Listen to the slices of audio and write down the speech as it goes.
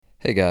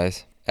Hey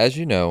guys, as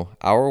you know,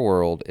 our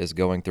world is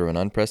going through an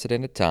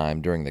unprecedented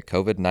time during the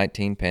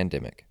COVID-19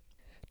 pandemic.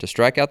 To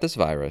strike out this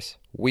virus,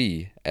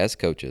 we, as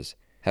coaches,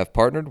 have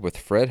partnered with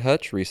Fred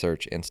Hutch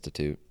Research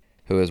Institute,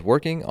 who is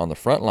working on the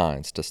front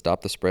lines to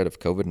stop the spread of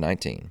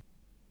COVID-19.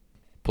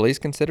 Please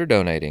consider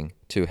donating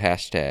to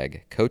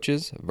hashtag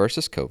Coaches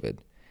versus COVID,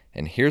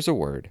 and here's a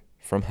word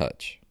from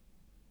Hutch.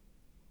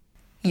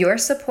 Your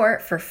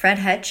support for Fred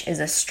Hutch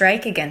is a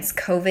strike against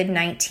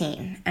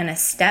COVID-19 and a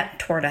step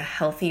toward a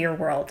healthier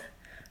world.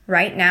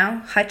 Right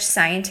now, Hutch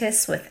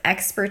scientists with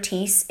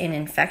expertise in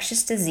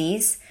infectious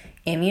disease,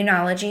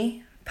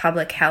 immunology,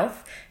 public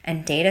health,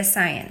 and data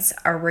science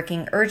are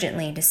working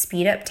urgently to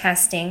speed up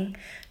testing,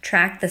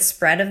 track the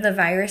spread of the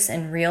virus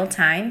in real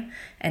time,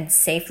 and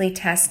safely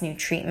test new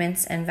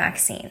treatments and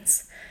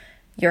vaccines.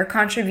 Your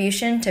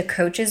contribution to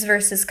Coaches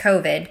versus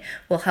COVID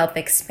will help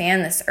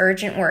expand this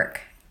urgent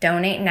work.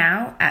 Donate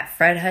now at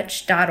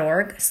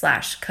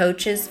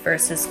fredhutch.org/coaches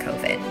versus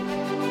COVID.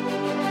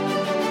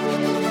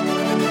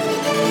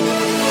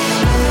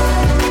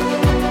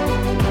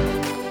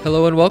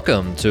 Hello and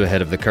welcome to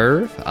Ahead of the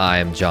Curve. I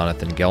am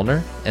Jonathan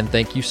Gelner, and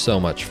thank you so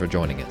much for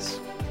joining us.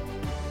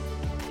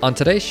 On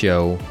today's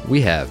show, we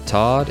have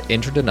Todd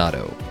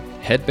Interdonato,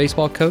 head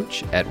baseball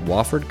coach at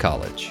Wofford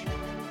College.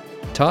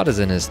 Todd is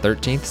in his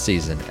 13th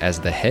season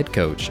as the head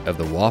coach of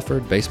the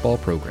Wofford baseball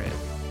program.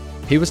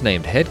 He was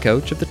named head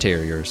coach of the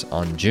Terriers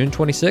on June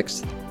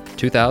 26,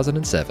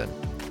 2007,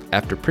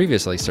 after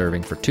previously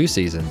serving for 2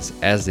 seasons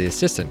as the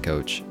assistant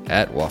coach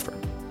at Wofford.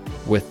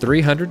 With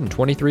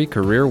 323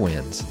 career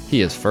wins, he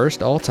is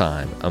first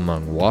all-time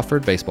among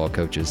Wofford baseball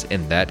coaches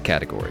in that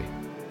category.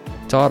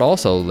 Todd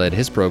also led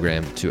his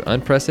program to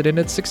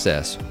unprecedented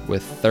success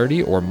with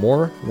 30 or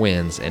more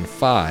wins in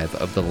 5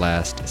 of the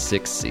last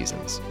 6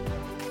 seasons.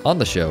 On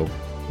the show,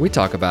 we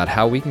talk about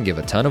how we can give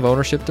a ton of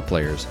ownership to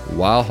players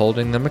while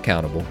holding them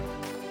accountable.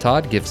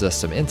 Todd gives us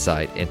some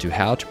insight into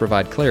how to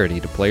provide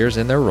clarity to players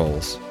in their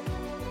roles.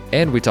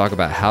 And we talk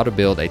about how to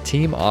build a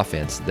team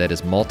offense that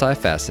is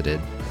multifaceted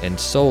and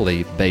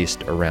solely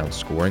based around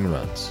scoring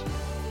runs.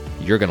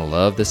 You're going to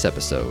love this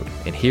episode.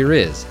 And here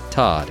is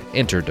Todd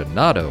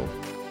Interdonato.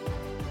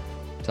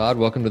 Todd,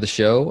 welcome to the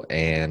show,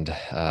 and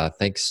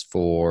thanks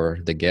for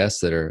the guests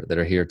that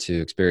are here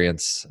to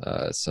experience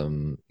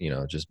some,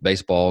 just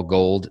baseball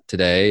gold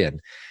today.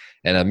 And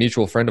a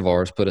mutual friend of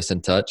ours put us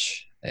in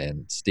touch,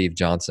 and Steve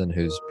Johnson,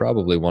 who's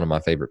probably one of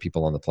my favorite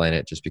people on the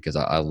planet, just because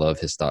I love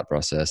his thought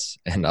process,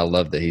 and I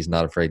love that he's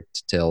not afraid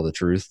to tell the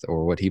truth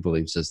or what he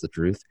believes is the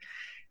truth.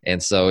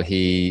 And so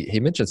he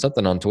mentioned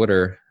something on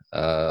Twitter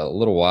a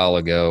little while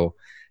ago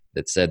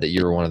that said that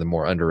you were one of the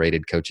more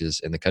underrated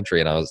coaches in the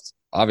country, and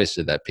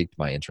obviously that piqued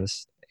my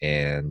interest.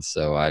 And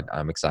so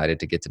I'm excited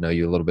to get to know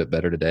you a little bit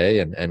better today,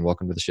 and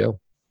welcome to the show.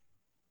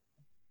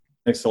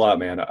 Thanks a lot,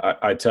 man.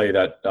 I tell you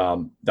that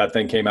that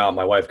thing came out.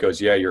 My wife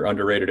goes, "Yeah, you're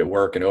underrated at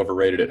work and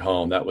overrated at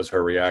home." That was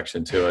her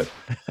reaction to it.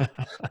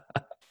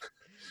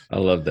 I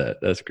love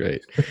that. That's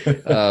great.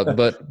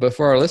 But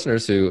for our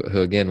listeners who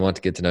again want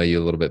to get to know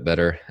you a little bit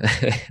better,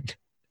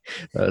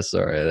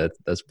 sorry,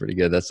 that's pretty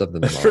good. That's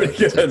something that's pretty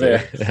good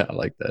there. Yeah, I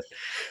like that.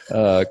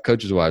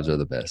 Coaches' wives are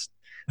the best.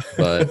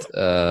 But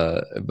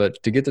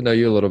to get to know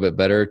you a little bit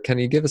better, can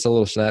you give us a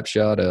little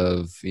snapshot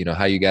of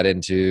how you got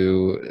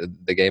into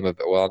the game of,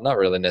 well, not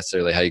really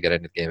necessarily how you got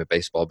into the game of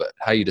baseball, but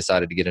how you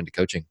decided to get into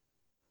coaching?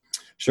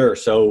 Sure.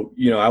 So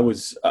I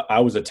was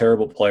a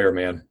terrible player,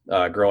 man.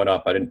 Growing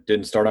up, I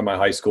didn't start on my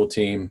high school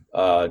team.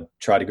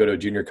 Tried to go to a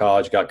junior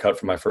college, got cut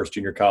from my first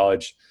junior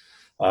college.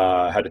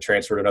 Had to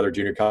transfer to another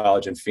junior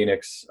college in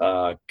Phoenix.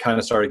 Kind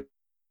of started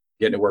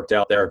getting it worked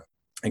out there.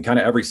 And kind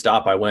of every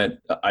stop I went,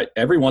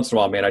 every once in a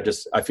while, man, I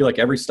feel like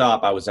every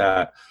stop I was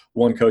at,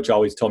 one coach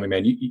always told me,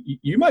 man,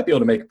 you might be able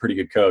to make a pretty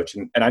good coach.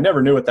 And I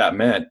never knew what that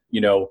meant,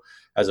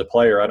 as a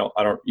player.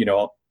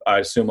 I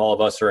assume all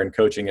of us are in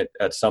coaching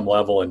at some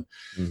level. And,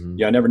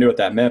 I never knew what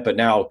that meant. But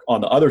now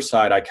on the other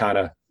side, I kind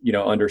of,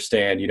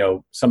 understand,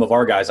 some of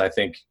our guys, I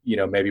think,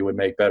 maybe would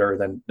make better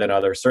than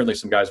others. Certainly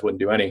some guys wouldn't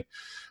do any.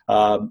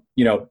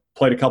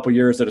 Played a couple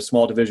years at a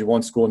small Division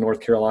I school in North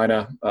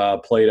Carolina,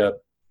 played a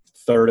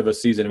third of a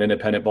season of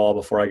independent ball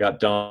before I got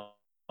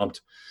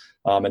dumped.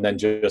 And then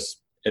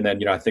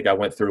I think I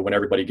went through, when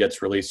everybody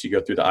gets released, you go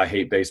through the I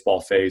hate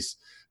baseball phase.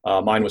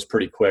 Mine was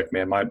pretty quick,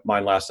 man.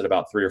 Mine lasted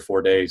about 3 or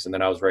 4 days, and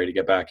then I was ready to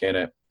get back in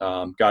it.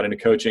 Got into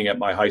coaching at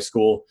my high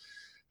school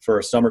for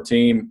a summer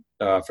team,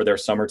 for their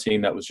summer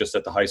team that was just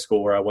at the high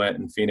school where I went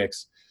in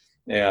Phoenix,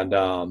 and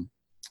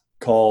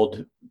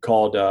called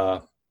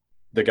the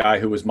guy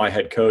who was my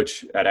head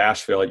coach at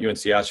Asheville, at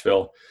UNC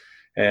Asheville.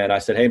 And I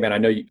said, "Hey, man, I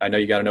know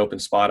you got an open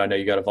spot. I know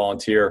you got a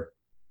volunteer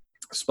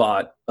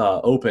spot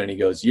open." And he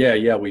goes,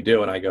 "Yeah, we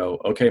do." And I go,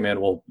 "Okay, man.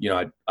 Well,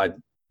 I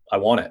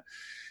want it."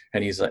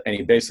 And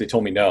he basically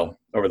told me no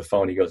over the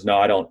phone. He goes, "No,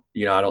 I don't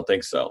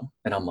think so."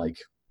 And I'm like,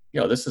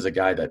 this is a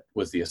guy that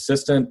was the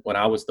assistant when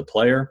I was the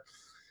player.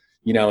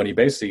 and he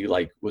basically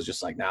like was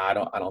just like,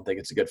 nah, I don't think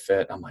it's a good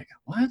fit. I'm like,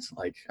 what?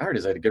 Like, I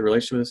already had a good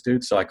relationship with this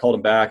dude. So I called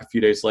him back a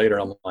few days later.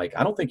 I'm like,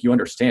 I don't think you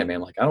understand,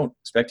 man. Like, I don't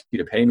expect you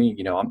to pay me.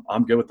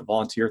 I'm good with the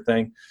volunteer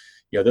thing.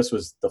 This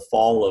was the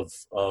fall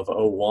of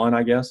 '01,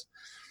 I guess.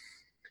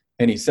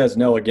 And he says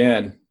no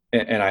again.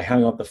 And I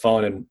hung up the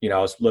phone, and, I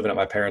was living at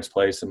my parents'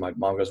 place, and my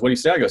mom goes, what do you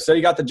say? I go, said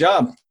he got the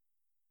job.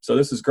 So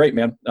this is great,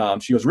 man.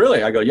 She goes,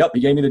 really? I go, yep, he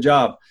gave me the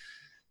job.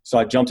 So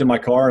I jumped in my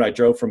car and I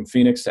drove from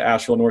Phoenix to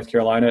Asheville, North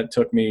Carolina. It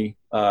took me,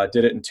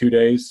 did it in 2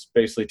 days,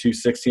 basically 2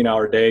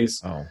 16-hour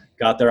days. Oh.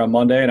 Got there on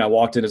Monday, and I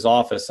walked in his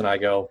office, and I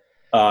go,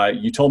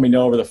 you told me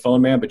no over the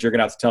phone, man, but you're going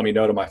to have to tell me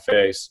no to my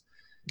face.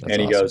 That's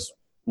and he awesome. goes,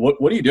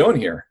 what are you doing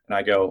here? And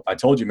I go, I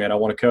told you, man, I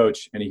want to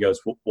coach. And he goes,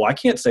 well, I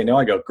can't say no.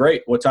 I go,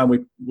 great. What time we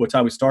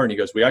start? And he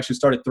goes, we actually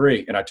start at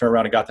 3. And I turned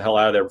around and got the hell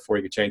out of there before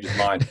he could change his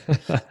mind.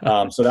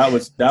 So that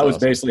was awesome.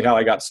 Basically how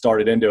I got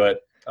started into it.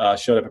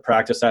 Showed up at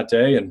practice that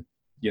day, and,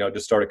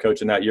 just started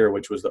coaching that year,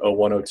 which was the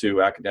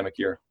 01-02 academic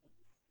year.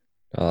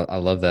 I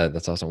love that.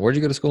 That's awesome. Where'd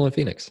you go to school in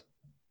Phoenix?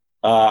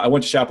 I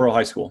went to Chaparral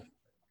High School.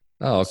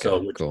 Oh, okay.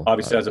 So, cool.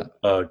 Obviously has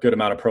a good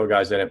amount of pro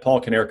guys in it.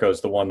 Paul Canerco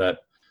is the one that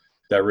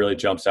really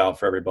jumps out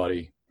for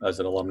everybody as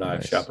an alumni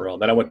of Chaparral.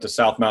 Then I went to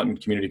South Mountain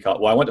Community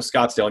College. Well, I went to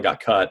Scottsdale and got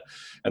cut,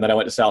 and then I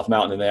went to South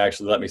Mountain, and they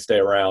actually let me stay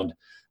around.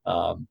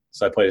 So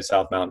I played at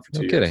South Mountain for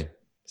 2 years. Kidding.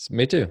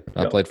 Me too.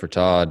 I played for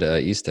Todd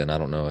Easton. I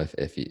don't know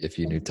if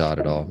you knew Todd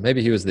at all.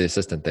 Maybe he was the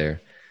assistant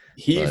there.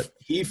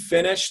 He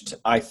finished,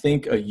 I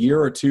think, a year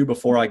or two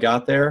before I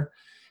got there,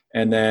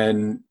 and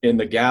then in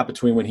the gap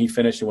between when he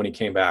finished and when he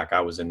came back,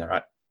 I was in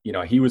there.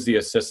 He was the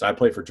assistant. I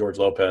played for George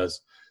Lopez.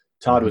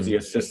 Todd was the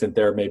assistant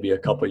there maybe a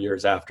couple of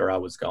years after I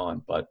was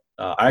gone. But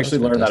I actually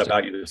learned that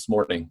about you this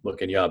morning,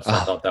 looking you up. So I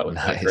thought that was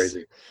kind of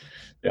crazy.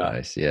 Yeah.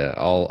 Nice. Yeah.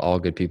 All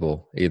good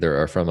people either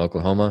are from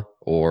Oklahoma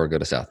or go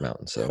to South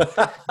Mountain. So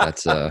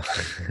that's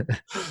that's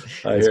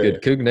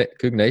good.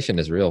 Coug Nation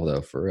is real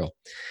though, for real.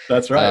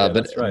 That's right.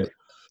 That's right.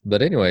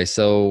 But anyway,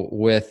 so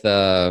with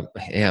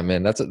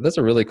man, that's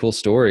a really cool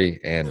story.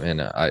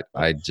 And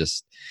I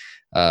just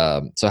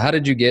so how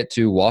did you get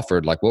to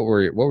Wofford? Like what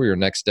were your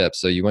next steps?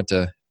 So you went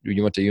to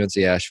UNC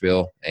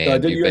Asheville, and so I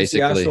did UNC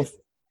Asheville.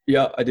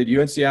 Yeah, I did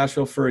UNC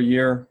Asheville for a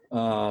year.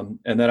 And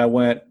then I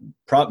went,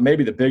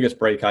 maybe the biggest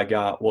break I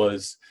got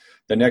was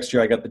the next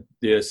year I got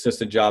the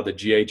assistant job, the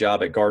GA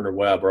job at Gardner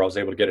Webb, where I was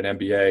able to get an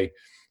MBA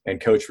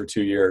and coach for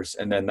 2 years.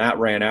 And then that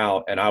ran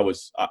out, and I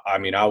was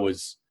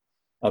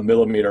a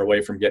millimeter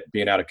away from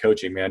being out of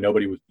coaching, man.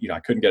 Nobody was, I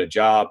couldn't get a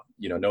job,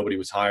 nobody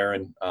was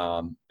hiring.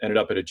 Ended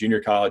up at a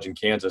junior college in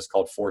Kansas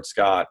called Fort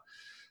Scott,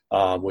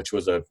 which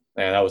was that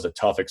was a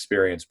tough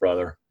experience,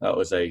 brother. That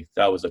was a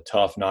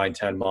tough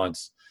 9-10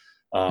 months.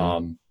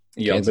 Middle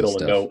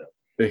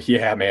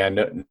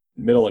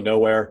of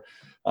nowhere.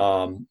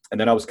 And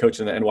then I was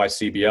coaching the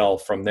NYCBL.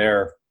 From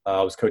there,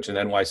 I was coaching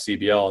the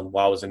NYCBL. And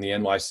while I was in the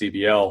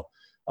NYCBL,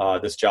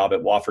 this job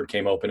at Wofford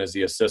came open as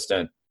the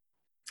assistant,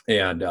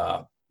 and,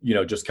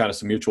 just kind of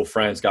some mutual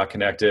friends got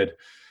connected.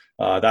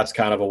 That's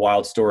kind of a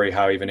wild story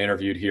how I even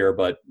interviewed here,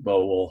 but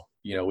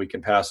we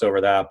can pass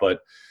over that. But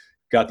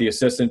got the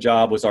assistant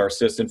job, was our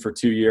assistant for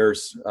 2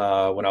 years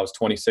when I was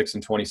 26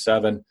 and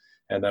 27.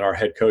 And then our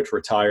head coach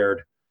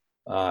retired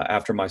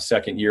after my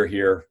second year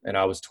here, and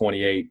I was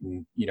 28,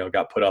 and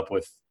got put up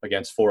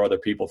against 4 other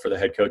people for the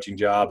head coaching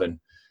job. And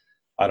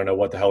I don't know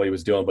what the hell he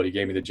was doing, but he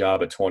gave me the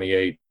job at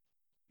 28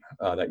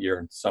 that year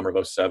in summer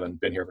of '07.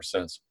 Been here ever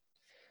since.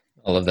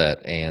 I love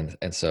that, and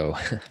so,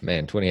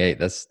 man, 28.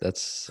 That's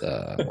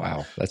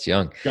wow, that's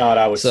young. God,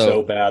 I was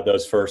so bad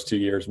those first 2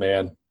 years,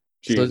 man.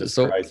 Jesus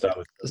Christ, I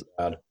was so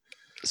bad.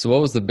 So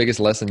what was the biggest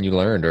lesson you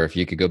learned, or if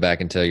you could go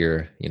back and tell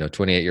your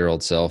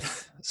 28-year-old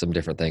self some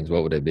different things,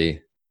 what would it be?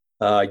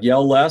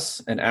 Yell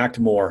less and act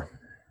more.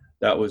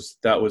 That was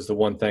the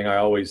one thing I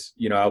always,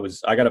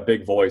 I got a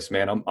big voice,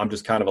 man. I'm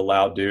just kind of a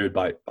loud dude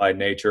by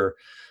nature.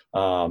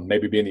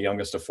 Maybe being the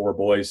youngest of 4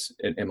 boys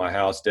in my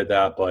house did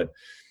that, but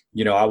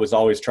I was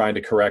always trying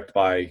to correct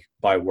by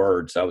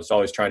words. I was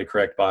always trying to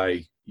correct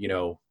by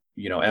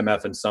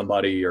MFing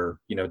somebody or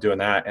doing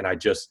that, and I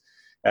just,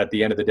 at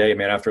the end of the day,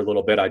 man, after a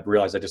little bit, I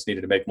realized I just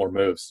needed to make more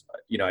moves.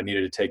 I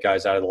needed to take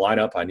guys out of the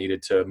lineup. I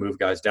needed to move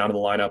guys down to the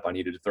lineup. I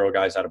needed to throw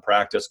guys out of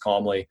practice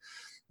calmly.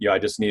 I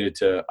just needed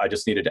to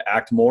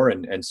act more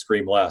and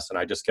scream less. And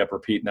I just kept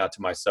repeating that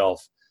to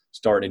myself,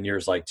 starting in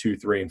years like 2,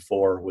 3, and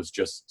 4, was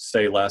just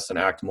say less and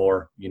act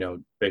more,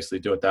 basically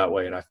do it that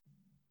way. And I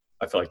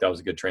feel like that was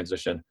a good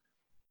transition.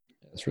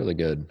 That's really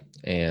good.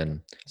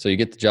 And so you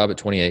get the job at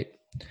 28.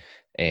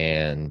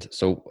 And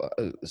so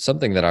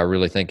something that I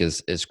really think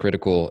is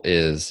critical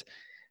is,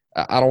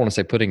 I don't want to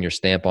say putting your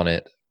stamp on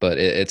it, but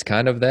it's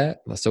kind of that.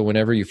 So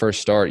whenever you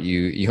first start,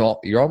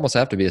 you almost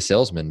have to be a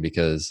salesman,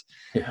 because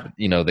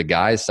the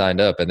guys signed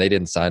up and they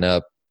didn't sign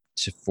up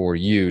for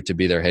you to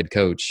be their head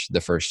coach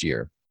the first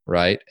year,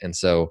 right? And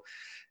so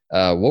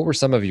what were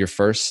some of your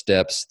first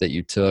steps that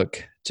you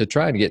took to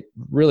try and get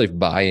really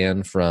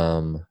buy-in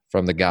from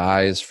the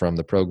guys, from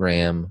the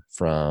program,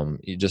 from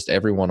just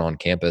everyone on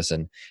campus,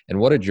 and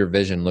what did your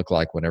vision look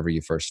like whenever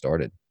you first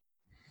started?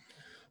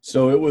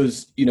 So it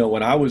was,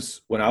 when I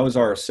was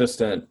our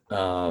assistant,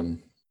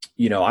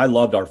 I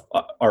loved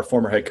our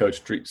former head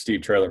coach,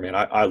 Steve Traylor, man.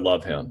 I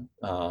love him.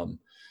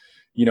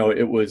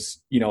 It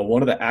was,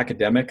 one of the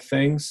academic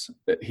things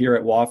that here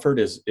at Wofford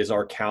is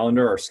our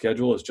calendar, our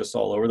schedule is just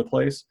all over the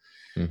place.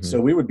 Mm-hmm.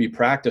 So we would be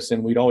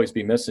practicing, we'd always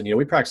be missing,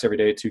 we practice every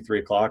day at 2, 3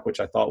 o'clock,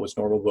 which I thought was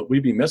normal, but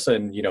we'd be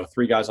missing,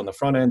 3 guys on the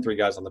front end, 3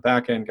 guys on the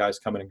back end, guys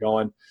coming and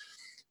going.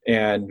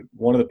 And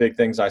one of the big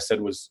things I said,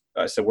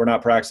 we're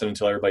not practicing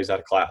until everybody's out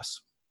of class.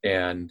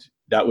 And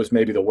that was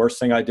maybe the worst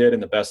thing I did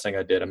and the best thing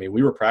I did. I mean,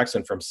 we were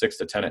practicing from 6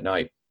 to 10 at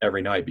night,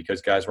 every night, because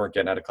guys weren't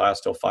getting out of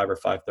class till 5 or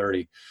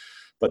 5:30.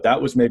 But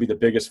that was maybe the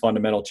biggest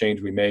fundamental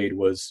change we made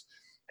was,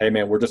 hey,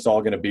 man, we're just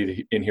all going to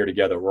be in here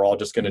together. We're all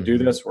just going to do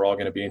this. We're all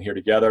going to be in here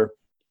together.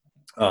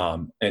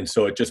 And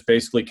so it just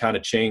basically kind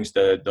of changed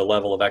the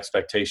level of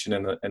expectation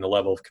and the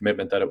level of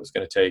commitment that it was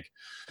going to take.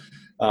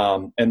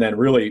 And then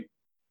really,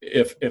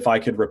 if I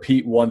could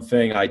repeat one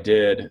thing I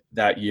did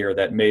that year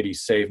that maybe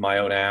saved my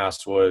own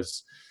ass,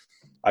 was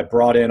I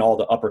brought in all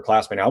the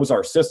upperclassmen. I was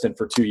our assistant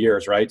for 2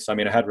 years, right? So, I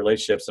mean, I had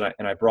relationships,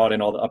 and I brought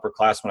in all the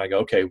upperclassmen. I go,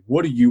 okay,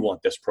 what do you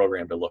want this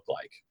program to look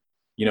like?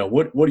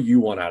 What do you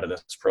want out of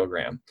this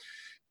program?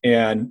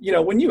 And,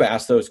 when you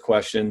ask those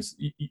questions,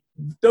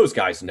 those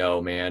guys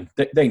know, man.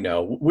 They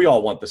know. We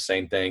all want the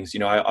same things.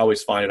 I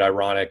always find it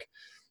ironic.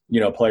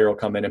 A player will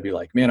come in and be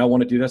like, man, I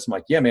want to do this. I'm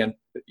like, yeah, man,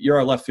 you're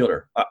our left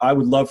fielder. I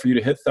would love for you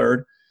to hit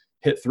third,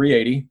 hit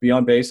 380, be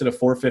on base at a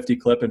 450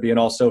 clip, and be an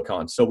all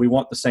SoCon. So we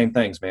want the same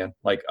things, man.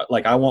 Like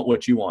I want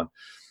what you want.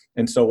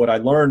 And so what I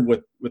learned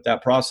with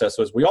that process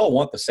was we all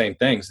want the same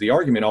things. The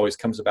argument always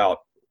comes about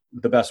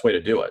the best way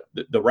to do it.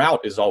 The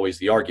route is always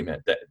the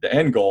argument. The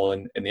end goal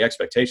and the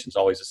expectation is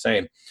always the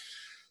same.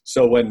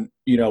 So when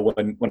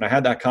I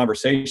had that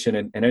conversation,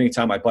 and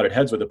anytime I butted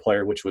heads with a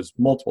player, which was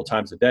multiple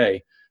times a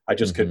day, I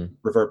just could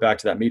revert back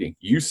to that meeting.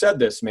 You said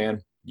this,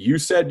 man. You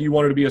said you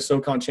wanted to be a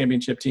SoCon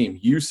championship team.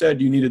 You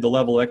said you needed the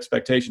level of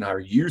expectation higher.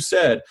 You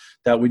said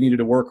that we needed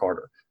to work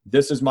harder.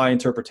 This is my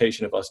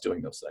interpretation of us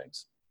doing those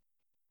things.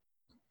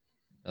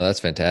 Oh, that's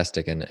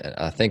fantastic. And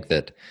I think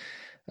that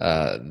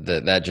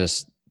that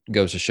just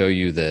goes to show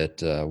you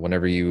that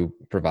whenever you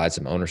provide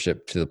some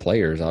ownership to the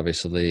players,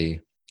 obviously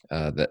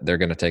that they're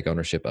going to take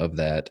ownership of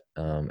that.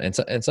 And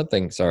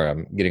something, sorry,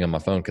 I'm getting on my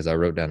phone because I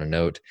wrote down a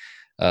note.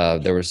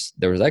 There was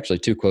actually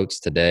 2 quotes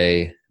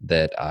today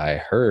that I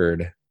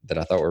heard that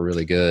I thought were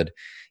really good.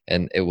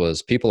 And it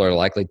was, people are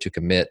likely to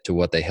commit to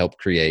what they help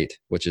create,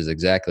 which is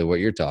exactly what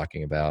you're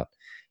talking about.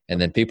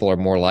 And then people are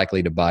more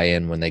likely to buy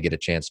in when they get a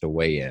chance to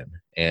weigh in.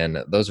 And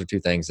those are 2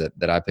 things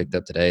that I picked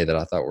up today that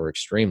I thought were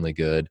extremely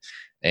good.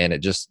 And it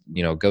just,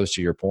 goes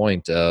to your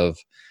point of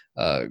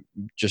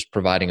just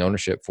providing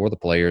ownership for the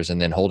players and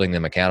then holding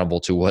them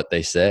accountable to what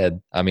they said.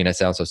 I mean, it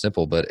sounds so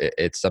simple, but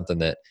it's something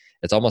that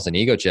it's almost an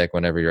ego check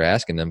whenever you're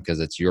asking them, because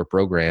it's your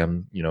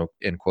program,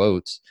 in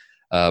quotes,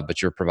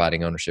 but you're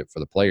providing ownership for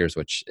the players,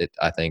 which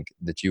I think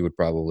that you would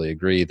probably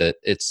agree that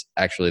it's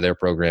actually their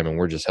program and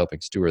we're just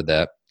helping steward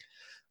that.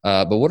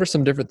 But what are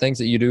some different things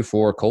that you do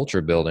for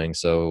culture building?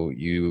 So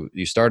you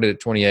started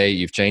at 28,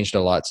 you've changed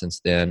a lot since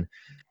then,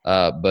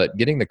 but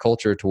getting the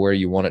culture to where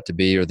you want it to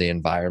be, or the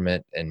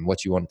environment and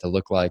what you want it to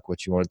look like,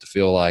 what you want it to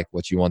feel like,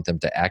 what you want them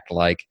to act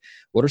like.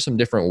 What are some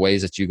different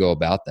ways that you go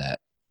about that?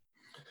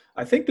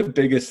 I think the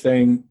biggest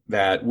thing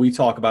that we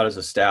talk about as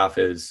a staff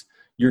is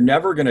you're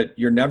never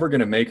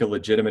gonna make a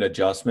legitimate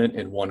adjustment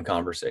in one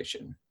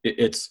conversation.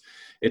 It's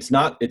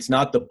not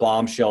the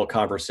bombshell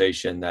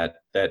conversation that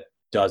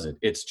does it.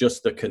 It's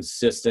just the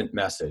consistent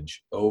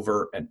message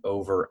over and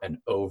over and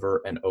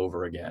over and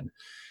over again.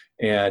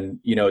 And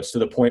it's to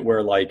the point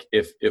where, like,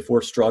 if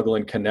we're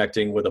struggling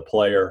connecting with a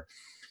player,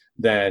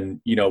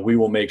 then we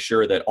will make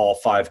sure that all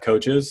 5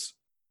 coaches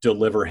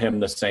deliver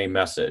him the same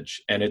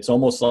message. And it's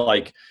almost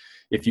like,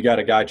 if you got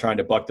a guy trying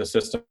to buck the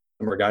system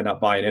or a guy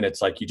not buying in,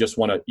 it's like you just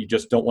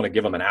don't want to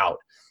give him an out.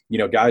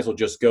 Guys will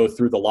just go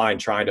through the line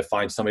trying to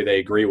find somebody they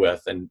agree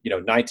with, and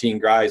 19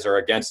 guys are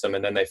against them,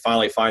 and then they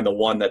finally find the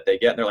one that they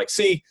get, and they're like,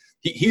 see,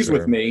 he's sure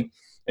with me.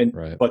 And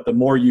right. But the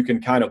more you can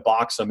kind of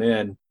box them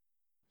in,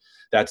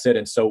 that's it.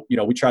 And so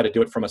we try to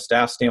do it from a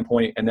staff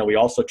standpoint, and then we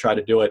also try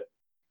to do it.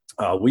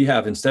 We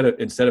have instead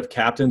of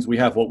captains, we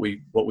have what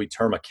we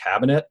term a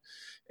cabinet.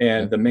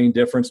 And the main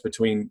difference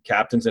between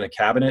captains and a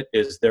cabinet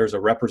is there's a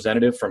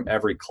representative from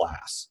every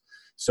class.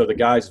 So the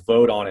guys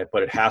vote on it,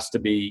 but it has to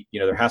be,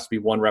 there has to be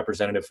one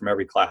representative from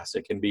every class.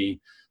 It can be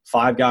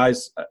 5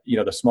 guys.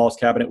 The smallest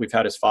cabinet we've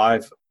had is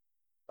 5.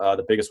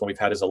 The biggest one we've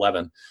had is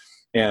 11.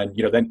 And,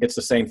 then it's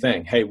the same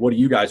thing. Hey, what do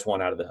you guys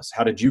want out of this?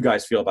 How did you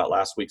guys feel about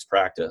last week's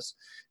practice?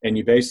 And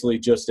you basically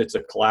it's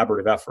a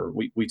collaborative effort.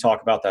 We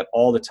talk about that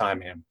all the time,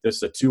 man. This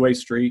is a 2-way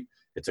street.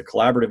 It's a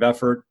collaborative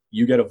effort.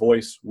 You get a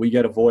voice. We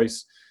get a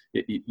voice.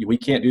 We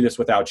can't do this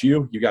without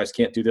you. You guys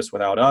can't do this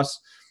without us.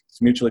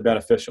 It's mutually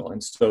beneficial.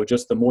 And so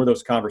just the more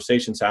those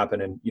conversations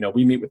happen, and,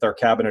 we meet with our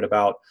cabinet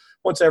about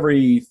once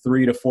every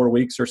 3 to 4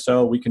 weeks or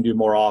so. We can do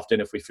more often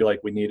if we feel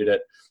like we needed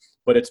it.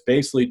 But it's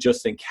basically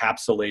just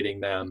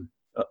encapsulating them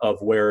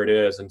of where it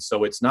is. And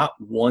so it's not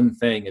one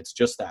thing. It's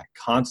just that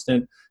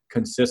constant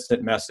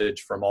consistent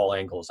message from all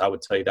angles. I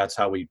would tell you that's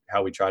how we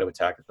try to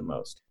attack it the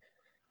most.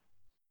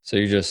 So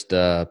you're just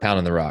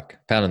pounding the rock,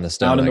 pounding the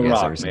stone, Pounding I the guess,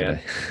 rock, every single man.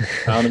 day.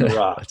 Pounding the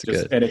rock. That's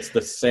Just, good. and it's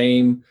the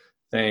same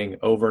thing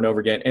over and over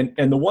again.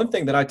 And the one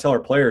thing that I tell our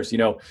players,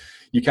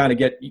 you kind of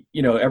get,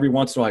 every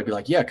once in a while I'd be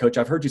like, yeah, coach,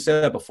 I've heard you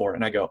say that before.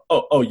 And I go,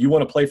 oh, you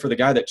want to play for the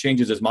guy that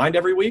changes his mind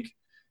every week?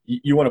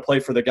 You want to play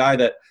for the guy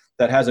that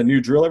has a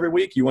new drill every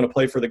week? You want to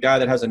play for the guy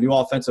that has a new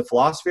offensive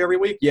philosophy every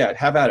week? Yeah,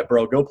 have at it,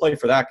 bro. Go play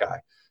for that guy.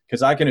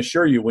 Because I can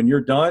assure you, when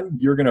you're done,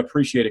 you're going to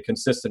appreciate a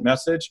consistent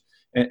message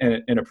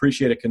and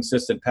appreciate a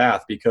consistent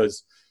path,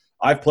 because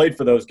I've played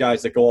for those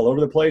guys that go all over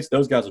the place.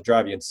 Those guys will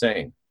drive you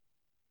insane.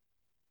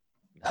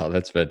 Oh,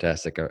 that's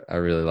fantastic. I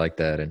really like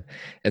that.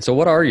 And so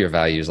what are your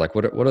values? Like,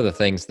 what are the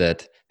things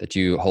that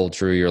you hold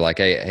true? You're like,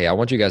 hey, I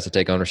want you guys to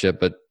take ownership,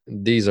 but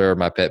these are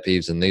my pet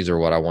peeves and these are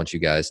what I want you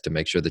guys to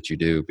make sure that you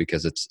do,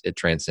 because it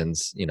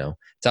transcends,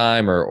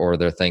 time, or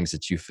there are things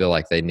that you feel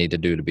like they need to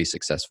do to be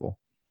successful.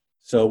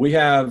 So we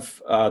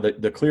have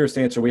the clearest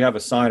answer. We have a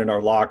sign in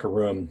our locker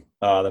room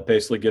that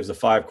basically gives the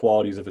 5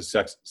 qualities of a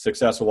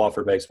successful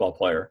Wofford baseball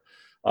player.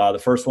 The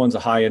first one's a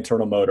high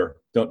internal motor.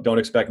 Don't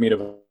expect me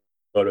to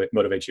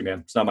motivate you, man.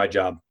 It's not my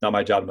job. Not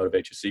my job to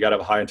motivate you. So you got to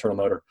have a high internal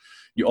motor.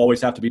 You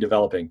always have to be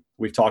developing.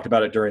 We've talked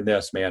about it during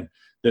this, man.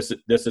 This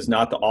is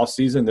not the off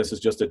season. This is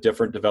just a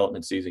different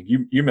development season.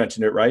 You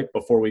mentioned it right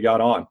before we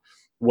got on.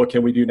 What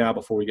can we do now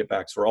before we get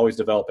back? So we're always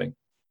developing.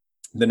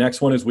 The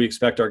next one is we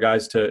expect our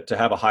guys to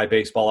have a high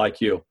baseball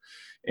IQ.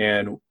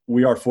 And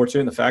we are fortunate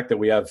in the fact that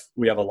we have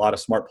a lot of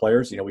smart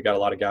players. We got a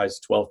lot of guys,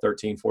 12,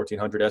 13,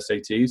 1,400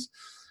 SATs.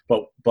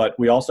 But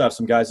we also have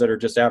some guys that are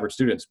just average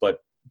students. But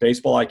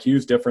baseball IQ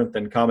is different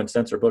than common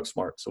sense or book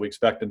smart. So we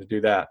expect them to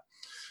do that.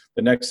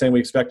 The next thing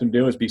we expect them to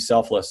do is be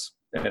selfless.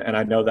 And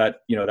I know that,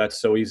 that's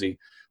so easy.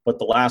 But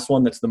the last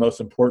one, that's the most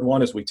important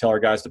one, is we tell our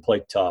guys to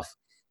play tough.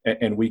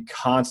 And we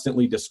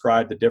constantly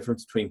describe the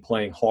difference between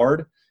playing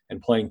hard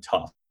and playing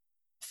tough.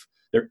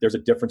 There's a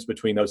difference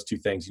between those two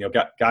things.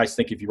 Guys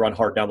think if you run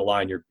hard down the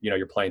line,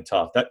 you're playing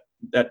tough.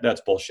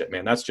 That's bullshit,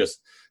 man. That's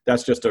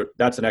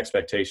an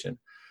expectation.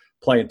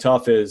 Playing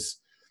tough is,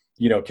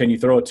 can you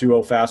throw a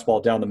 2-0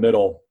 fastball down the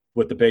middle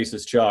with the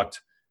bases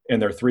chucked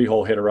and their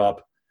 3-hole hitter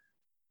up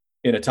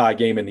in a tie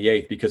game in the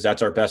 8th, because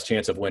that's our best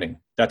chance of winning.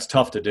 That's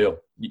tough to do.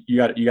 You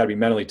got to be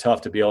mentally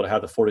tough to be able to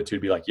have the fortitude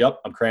to be like, yep,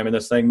 I'm cramming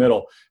this thing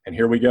middle and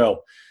here we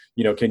go.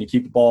 Can you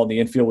keep the ball in the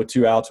infield with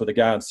 2 outs with a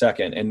guy on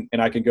second?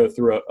 And I can go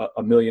through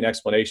a million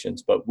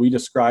explanations, but we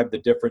describe the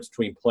difference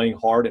between playing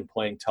hard and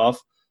playing tough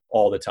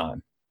all the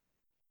time.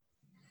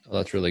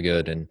 Well, that's really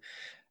good. And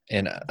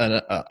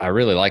I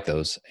really like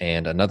those.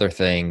 And another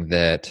thing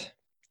that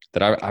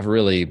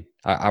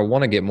I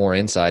want to get more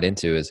insight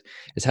into is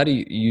how do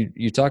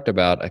you talked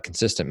about a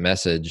consistent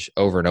message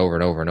over and over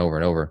and over and over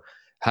and over.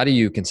 How do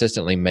you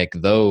consistently make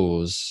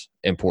those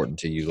important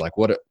to you? Like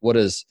what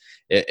is,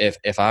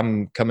 if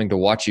I'm coming to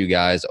watch you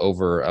guys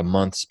over a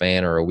month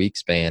span or a week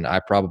span, I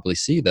probably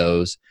see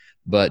those,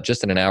 but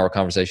just in an hour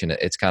conversation,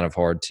 it's kind of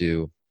hard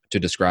to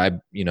describe,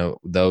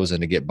 those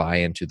and to get buy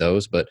into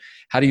those. But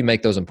how do you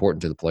make those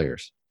important to the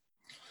players?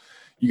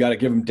 You got to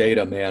give them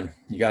data, man.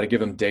 You got to give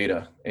them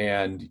data.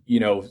 And,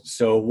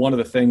 so one of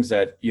the things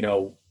that,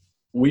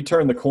 we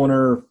turned the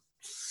corner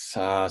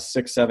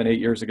 6, 7, 8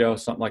 years ago,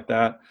 something like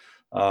that.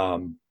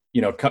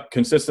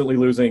 Consistently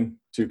losing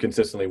to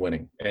consistently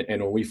winning.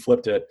 And when we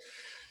flipped it,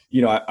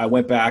 I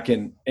went back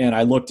and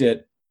I looked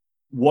at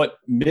what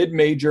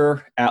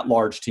mid-major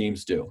at-large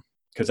teams do,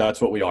 because that's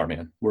what we are,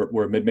 man.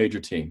 We're a mid-major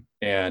team.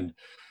 And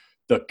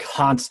the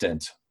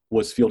constant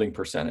was fielding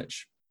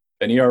percentage.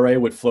 An ERA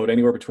would float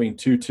anywhere between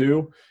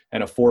 2.2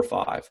 and a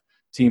 4.5.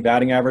 Team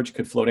batting average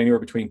could float anywhere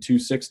between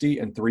 260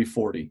 and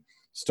 340.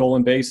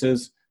 Stolen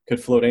bases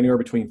could float anywhere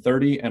between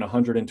 30 and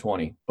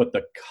 120. But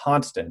the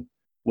constant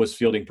was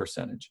fielding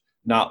percentage.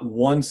 Not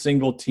one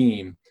single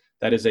team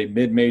that is a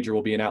mid-major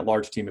will be an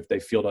at-large team if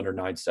they field under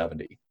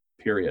 970,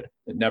 period.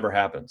 It never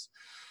happens.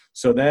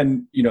 So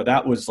then,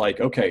 that was like,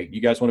 okay,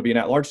 you guys want to be an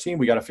at-large team?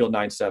 We got to field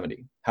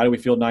 970. How do we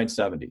field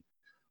 970?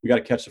 We got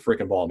to catch the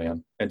freaking ball,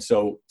 man. And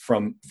so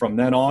from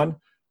then on,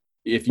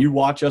 if you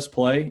watch us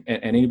play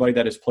and anybody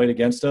that has played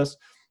against us,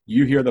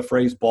 you hear the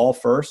phrase ball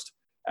first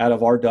out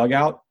of our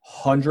dugout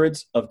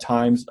hundreds of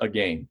times a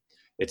game.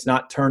 It's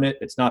not turn it.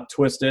 It's not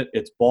twist it.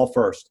 It's ball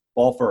first,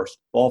 ball first,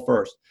 ball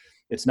first.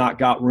 It's not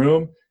got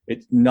room.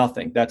 It's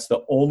nothing. That's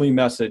the only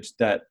message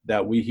that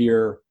we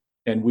hear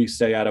and we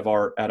say out of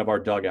our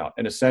dugout.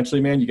 And essentially,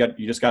 man,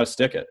 you just got to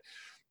stick it.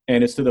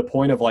 And it's to the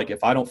point of like,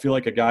 if I don't feel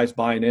like a guy's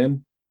buying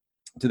in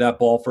to that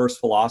ball first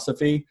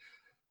philosophy,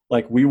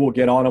 like we will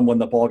get on them when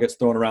the ball gets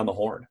thrown around the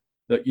horn.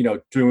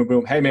 Boom,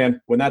 boom. Hey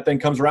man, when that thing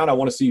comes around, I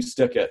want to see you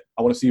stick it.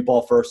 I want to see you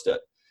ball first it.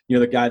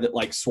 The guy that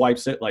like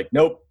swipes it, like,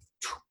 nope,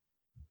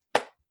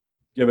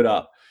 give it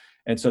up.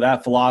 And so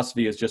that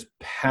philosophy is just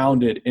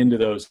pounded into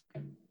those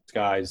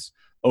guys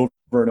over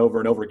and over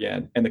and over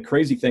again. And the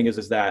crazy thing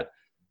is that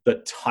the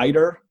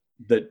tighter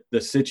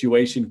the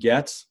situation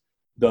gets,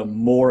 the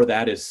more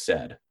that is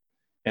said.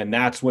 And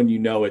that's when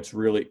it's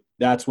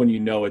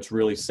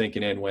really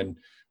sinking in,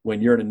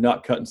 when you're in a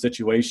nut cutting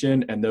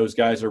situation and those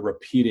guys are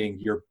repeating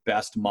your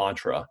best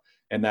mantra,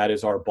 and that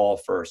is our ball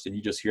first. And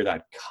you just hear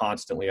that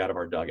constantly out of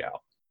our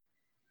dugout.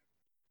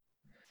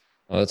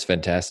 Well, that's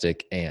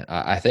fantastic. And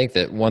I think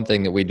that one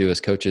thing that we do as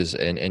coaches,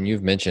 and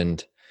you've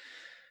mentioned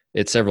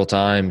it several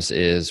times,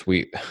 is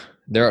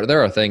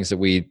there are things that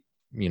we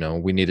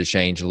need to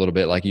change a little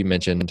bit. Like you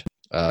mentioned,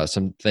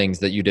 some things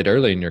that you did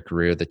early in your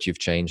career that you've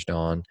changed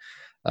on.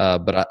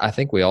 But I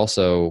think we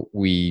also,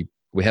 we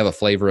have a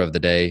flavor of the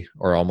day,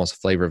 or almost a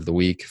flavor of the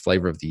week,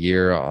 flavor of the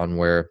year, on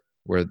where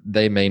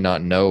they may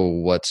not know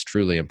what's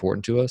truly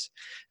important to us.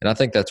 And I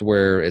think that's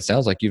where it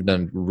sounds like you've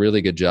done a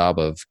really good job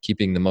of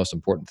keeping the most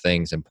important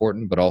things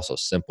important, but also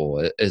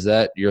simple. Is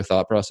that your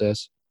thought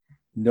process?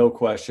 No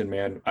question,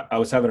 man. I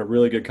was having a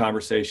really good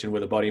conversation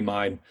with a buddy of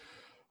mine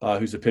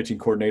who's a pitching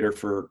coordinator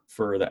for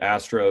the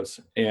Astros.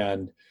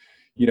 And,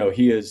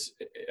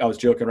 I was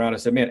joking around. I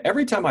said, man,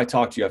 every time I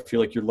talk to you, I feel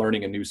like you're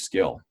learning a new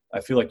skill.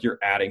 I feel like you're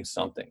adding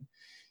something.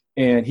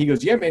 And he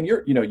goes, yeah, man,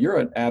 you're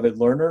an avid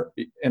learner.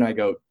 And I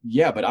go,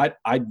 yeah, but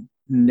I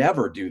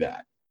never do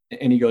that.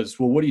 And he goes,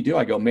 well, what do you do?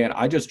 I go, man,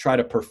 I just try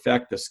to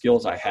perfect the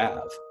skills I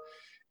have.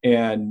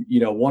 And,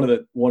 one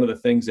of the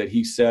things that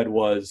he said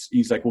was,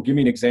 he's like, well, give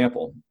me an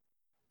example.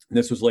 And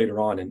this was later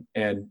on.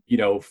 And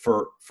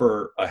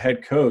for a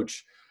head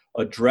coach,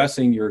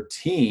 addressing your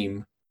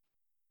team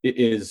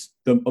is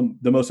the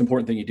most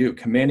important thing you do.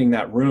 Commanding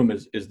that room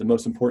is the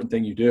most important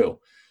thing you do.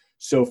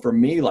 So for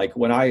me, like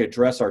when I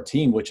address our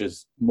team, which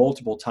is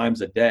multiple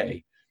times a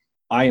day,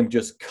 I am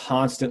just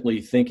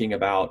constantly thinking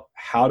about,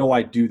 how do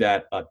I do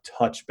that a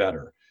touch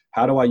better?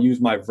 How do I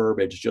use my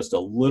verbiage just a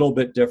little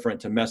bit different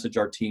to message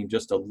our team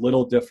just a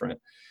little different?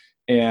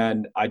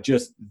 And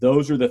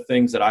those are the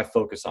things that I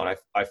focus on.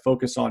 I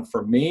focus on,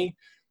 for me,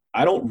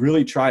 I don't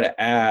really try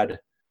to add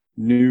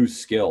new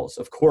skills.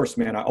 Of course,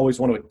 man, I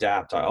always want to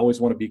adapt. I always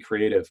want to be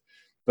creative,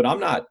 but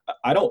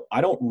I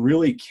don't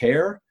really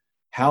care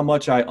how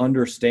much I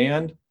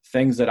understand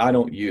things that I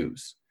don't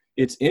use.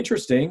 It's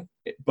interesting,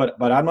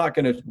 but I'm not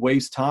going to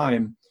waste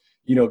time,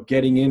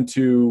 getting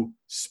into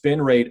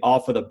spin rate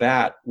off of the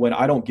bat when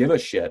I don't give a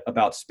shit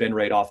about spin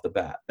rate off the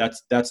bat.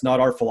 That's not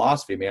our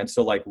philosophy, man.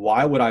 So like,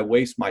 why would I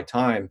waste my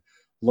time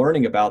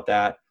learning about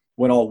that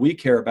when all we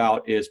care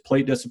about is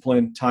plate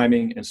discipline,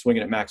 timing, and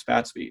swinging at max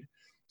bat speed?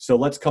 So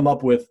let's come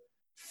up with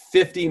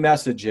 50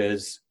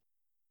 messages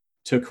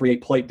to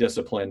create plate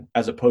discipline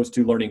as opposed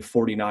to learning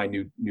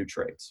 49 new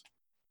traits.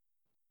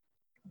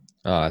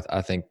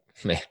 I think,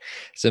 man,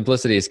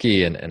 simplicity is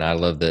key. And I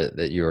love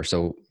that you are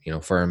so,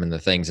 firm in the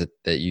things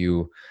that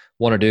you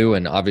want to do.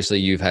 And obviously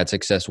you've had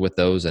success with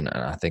those. And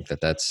I think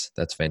that's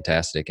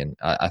fantastic. And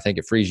I think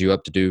it frees you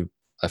up to do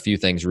a few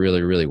things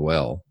really, really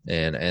well.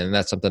 And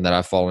that's something that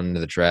I've fallen into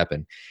the trap,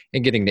 and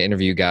getting to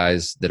interview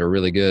guys that are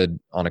really good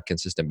on a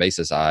consistent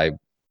basis. I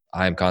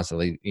am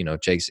constantly,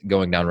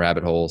 going down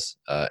rabbit holes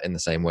in the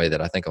same way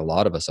that I think a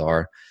lot of us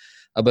are.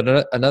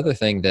 But another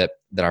thing that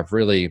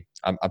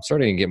I'm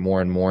starting to get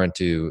more and more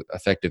into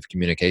effective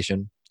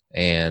communication.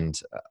 And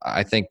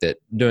I think that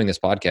doing this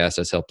podcast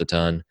has helped a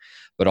ton,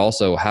 but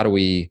also how do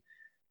we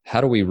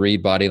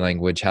read body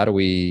language? How do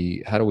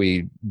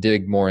we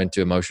dig more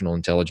into emotional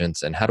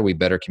intelligence, and how do we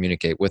better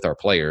communicate with our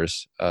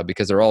players?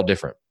 Because they're all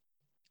different.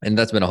 And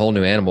that's been a whole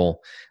new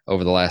animal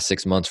over the last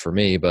 6 months for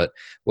me. But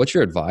what's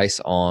your advice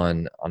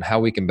on how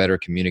we can better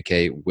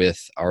communicate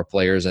with our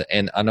players?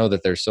 And I know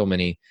that there's so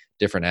many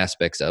different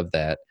aspects of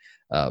that.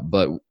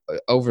 But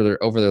over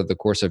the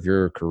course of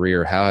your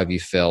career, how have you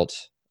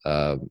felt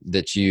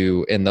that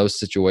you, in those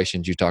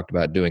situations you talked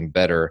about doing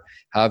better,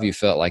 how have you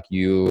felt like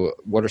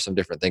what are some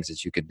different things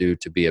that you could do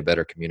to be a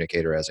better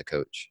communicator as a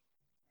coach?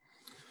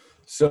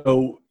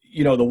 So,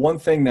 the one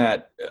thing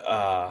that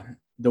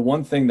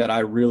I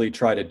really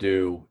try to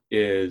do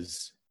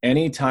is,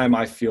 anytime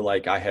I feel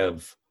like I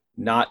have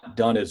not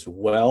done as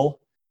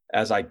well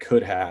as I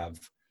could have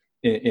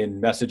in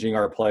messaging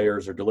our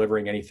players or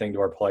delivering anything to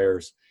our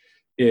players,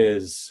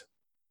 is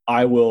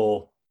I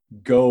will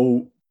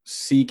go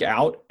seek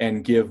out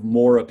and give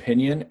more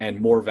opinion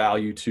and more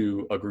value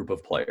to a group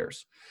of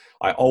players.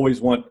 I always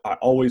want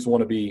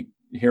to be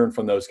hearing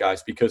from those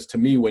guys, because to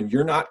me, when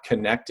you're not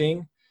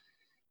connecting,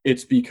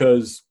 it's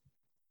because,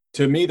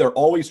 to me, they're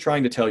always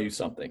trying to tell you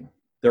something.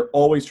 They're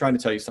always trying to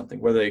tell you something,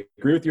 whether they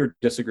agree with you or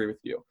disagree with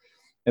you.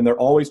 And they're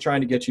always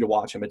trying to get you to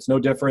watch them. It's no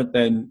different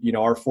than,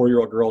 our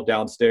 4-year-old girl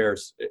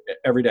downstairs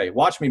every day.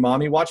 Watch me,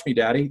 mommy, watch me,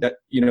 daddy. That,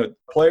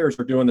 players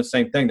are doing the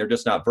same thing. They're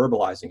just not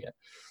verbalizing it.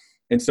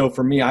 And so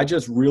for me, I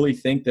just really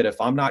think that if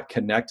I'm not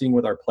connecting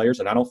with our players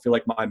and I don't feel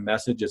like my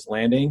message is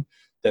landing,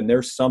 then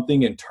there's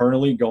something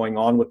internally going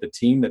on with the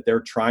team that they're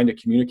trying to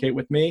communicate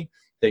with me.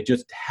 They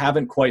just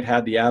haven't quite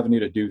had the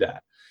avenue to do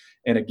that.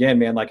 And again,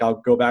 man, like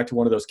I'll go back to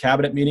one of those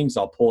cabinet meetings.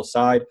 I'll pull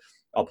aside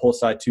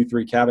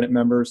 2-3 cabinet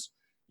members.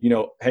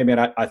 Hey,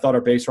 man, I thought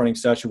our base running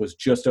session was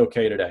just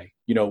okay today.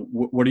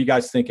 What are you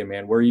guys thinking,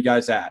 man? Where are you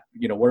guys at?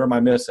 Where am I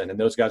missing? And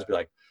those guys will be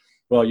like,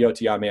 well,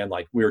 YOTI, man,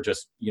 like we were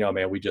just,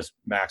 man, we just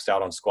maxed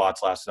out on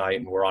squats last night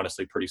and we're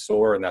honestly pretty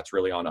sore and that's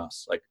really on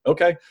us. Like,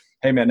 okay,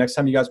 hey man, next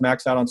time you guys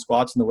max out on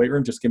squats in the weight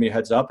room, just give me a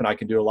heads up and I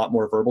can do a lot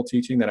more verbal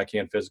teaching than I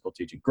can physical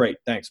teaching. Great.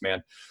 Thanks,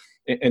 man.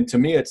 And to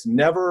me,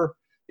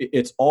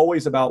 it's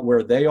always about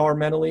where they are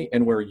mentally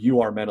and where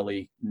you are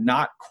mentally,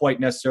 not quite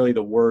necessarily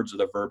the words or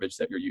the verbiage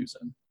that you're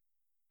using.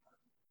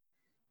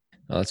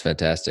 Oh, that's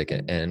fantastic.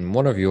 And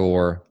one of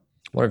your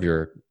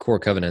core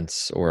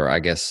covenants, or I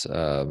guess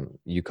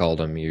you called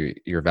them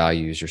your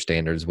values, your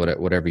standards,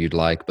 whatever you'd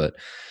like, but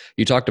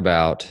you talked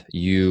about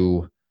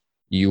you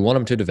want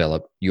them to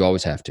develop. You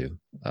always have to.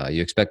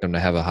 You expect them to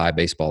have a high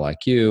baseball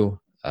IQ,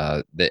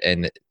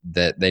 and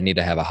that they need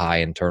to have a high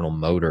internal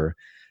motor.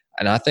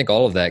 And I think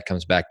all of that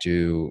comes back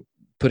to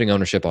putting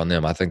ownership on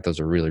them. I think those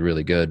are really,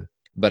 really good.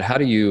 But how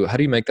do you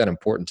make that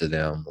important to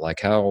them? Like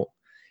how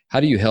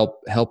do you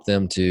help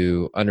them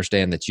to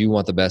understand that you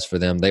want the best for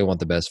them, they want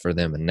the best for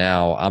them, and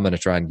now I'm going to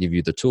try and give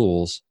you the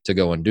tools to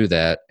go and do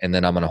that, and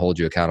then I'm going to hold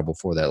you accountable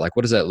for that? Like,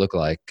 what does that look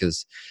like?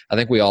 Because I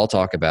think we all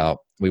talk about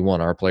we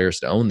want our players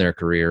to own their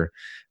career,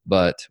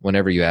 but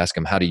whenever you ask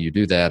them, how do you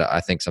do that? I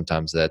think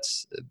sometimes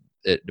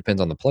it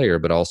depends on the player,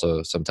 but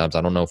also sometimes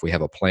I don't know if we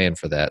have a plan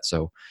for that.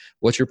 So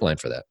what's your plan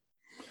for that?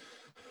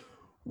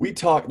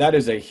 That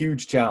is a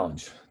huge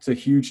challenge. It's a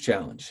huge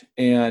challenge.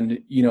 And,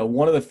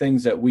 one of the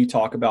things that we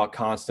talk about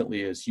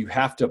constantly is you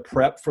have to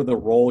prep for the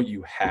role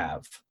you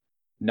have,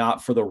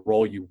 not for the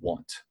role you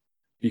want,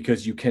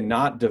 because you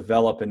cannot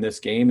develop in this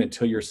game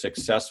until you're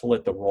successful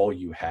at the role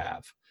you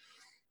have.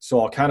 So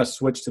I'll kind of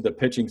switch to the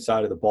pitching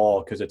side of the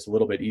ball because it's a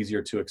little bit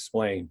easier to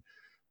explain.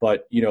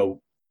 But,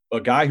 a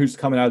guy who's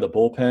coming out of the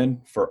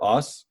bullpen for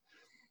us,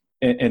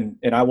 and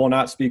I will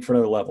not speak for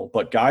another level,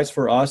 but guys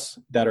for us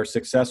that are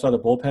successful out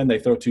of the bullpen, they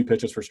throw 2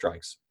 pitches for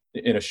strikes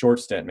in a short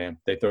stint, man.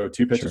 They throw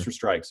 2 pitches for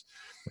strikes.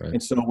 Right.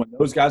 And so when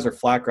those guys are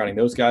flat grounding,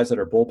 those guys that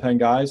are bullpen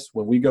guys,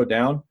 when we go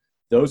down,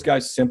 those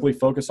guys simply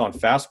focus on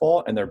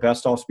fastball and their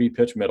best off-speed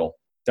pitch middle.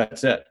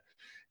 That's it.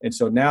 And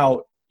so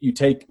now you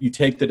take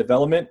the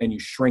development and you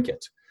shrink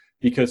it.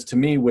 Because to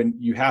me, when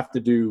you have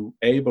to do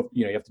A,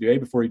 you have to do A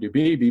before you do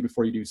B, B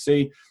before you do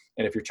C.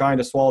 And if you're trying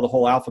to swallow the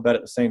whole alphabet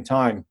at the same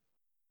time,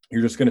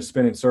 you're just going to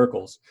spin in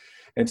circles.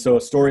 And so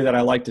a story that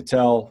I like to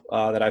tell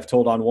that I've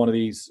told on one of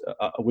these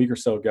a week or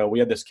so ago, we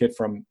had this kid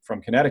from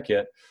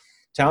Connecticut,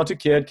 talented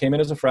kid, came in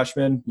as a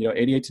freshman,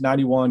 88 to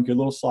 91, good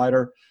little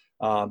slider,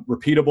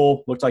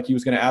 repeatable, looked like he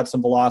was going to add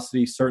some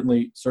velocity,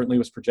 certainly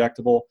was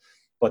projectable.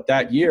 But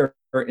that year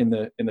in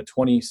the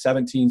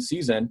 2017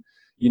 season,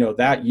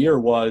 that year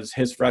was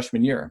his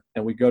freshman year.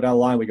 And we go down the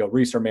line, we go,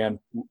 Reeser, man,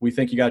 we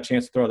think you got a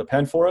chance to throw the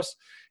pen for us,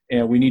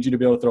 and we need you to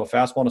be able to throw a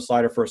fastball and a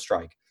slider for a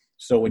strike.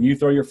 So when you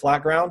throw your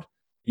flat ground,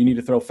 you need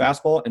to throw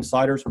fastball and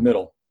sliders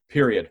middle,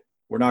 period.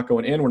 We're not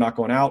going in, we're not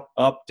going out,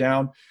 up,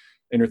 down,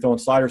 and you're throwing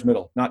sliders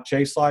middle, not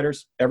chase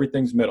sliders,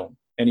 everything's middle.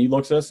 And he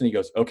looks at us and he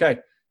goes, okay,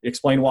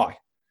 explain why.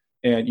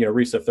 And,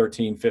 Reese,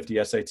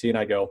 1350 SAT, and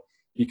I go,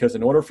 because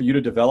in order for you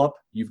to develop,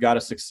 you've got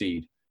to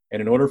succeed.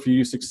 And in order for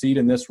you to succeed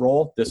in this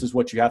role, this is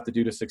what you have to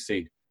do to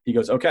succeed. He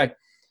goes, okay.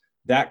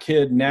 That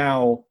kid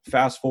now,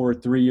 fast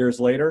forward 3 years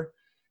later,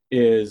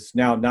 is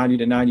now 90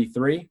 to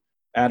 93,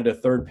 added a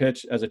third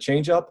pitch as a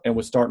changeup, and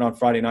was starting on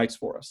Friday nights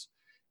for us.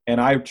 And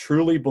I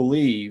truly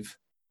believe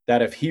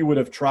that if he would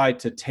have tried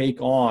to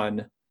take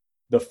on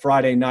the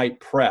Friday night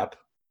prep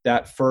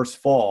that first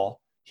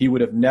fall, he would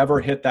have never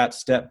hit that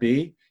step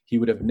B. He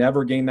would have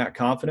never gained that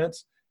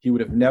confidence. He would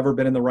have never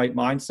been in the right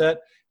mindset,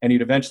 and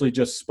he'd eventually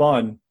just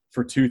spun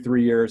for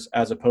 2-3 years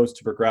as opposed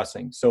to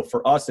progressing. So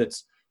for us,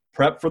 it's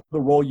prep for the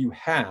role you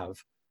have,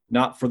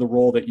 not for the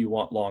role that you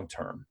want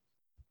long-term.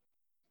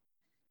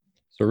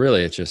 So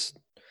really it's just,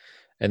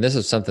 and this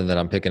is something that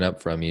I'm picking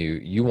up from you,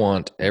 you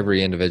want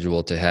every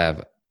individual to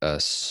have a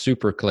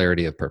super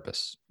clarity of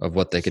purpose of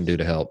what they can do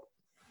to help.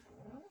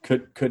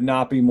 Could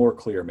not be more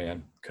clear,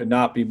 man. Could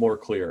not be more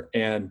clear.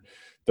 And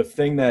the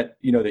thing that,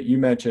 that you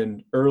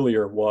mentioned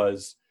earlier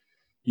was,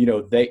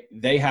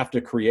 they have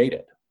to create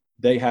it.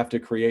 They have to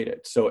create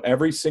it. So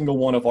every single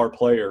one of our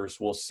players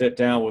will sit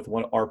down with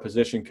one of our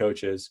position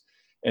coaches,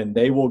 and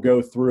they will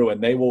go through,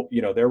 and they will,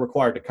 they're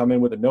required to come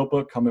in with a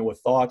notebook, come in with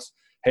thoughts.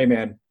 Hey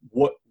man,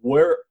 what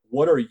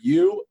are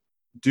you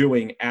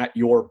doing at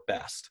your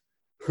best?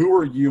 Who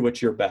are you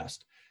at your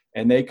best?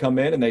 And they come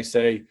in and they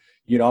say,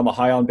 I'm a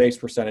high on base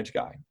percentage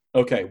guy.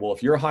 Okay, well,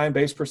 if you're a high on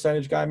base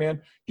percentage guy,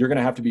 man, you're going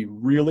to have to be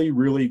really,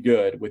 really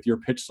good with your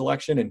pitch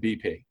selection and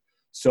BP.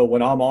 So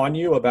when I'm on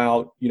you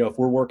about, if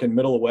we're working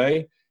middle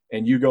away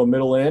and you go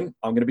middle in,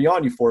 I'm going to be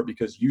on you for it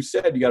because you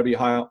said you got to be a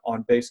high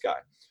on base guy.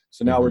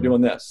 So now we're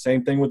doing this.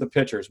 Same thing with the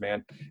pitchers,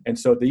 man. And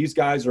so these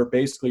guys are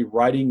basically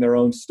writing their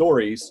own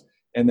stories,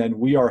 and then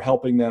we are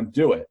helping them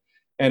do it.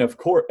 And of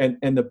course,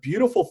 and the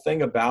beautiful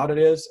thing about it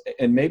is,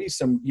 and maybe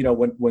some,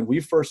 when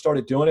we first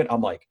started doing it,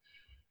 I'm like,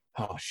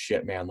 oh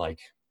shit, man, like,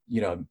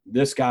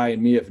 this guy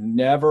and me have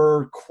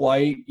never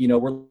quite,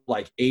 we're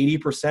like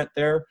 80%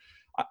 there.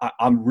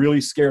 I'm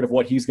really scared of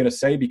what he's going to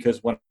say, because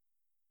when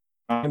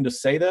I'm to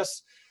say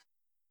this,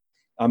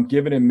 I'm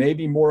giving him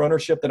maybe more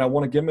ownership than I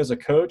want to give him as a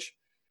coach.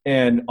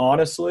 And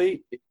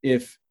honestly,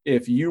 if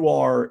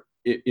you're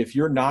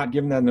not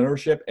giving them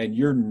ownership and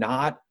you're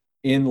not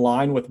in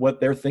line with what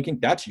they're thinking,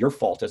 that's your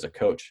fault as a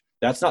coach.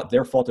 That's not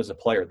their fault as a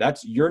player.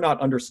 You're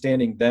not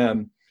understanding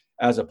them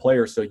as a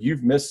player. So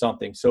you've missed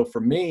something. So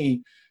for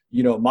me,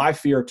 my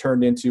fear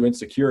turned into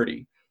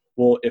insecurity.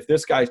 Well, if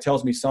this guy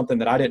tells me something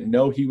that I didn't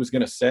know he was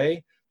going to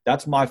say,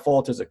 that's my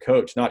fault as a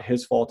coach, not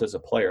his fault as a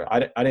player.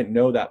 I didn't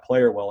know that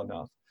player well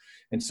enough.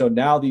 And so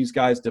now these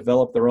guys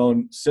develop their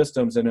own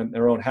systems and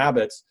their own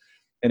habits,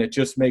 and it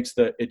just makes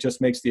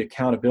the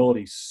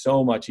accountability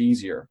so much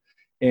easier.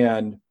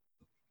 And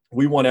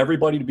we want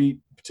everybody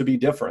to be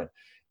different.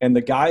 And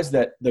the guys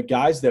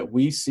that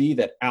we see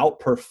that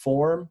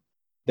outperform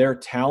their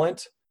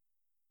talent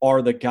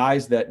are the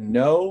guys that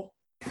know,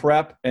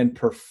 prep, and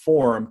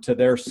perform to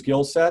their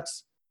skill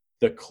sets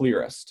the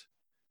clearest.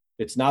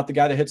 It's not the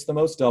guy that hits the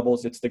most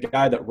doubles. It's the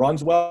guy that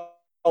runs well,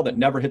 that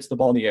never hits the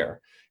ball in the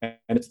air. And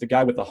it's the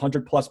guy with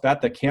 100+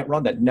 bat that can't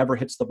run, that never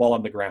hits the ball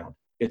on the ground.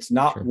 It's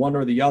not one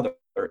or the other.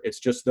 It's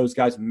just those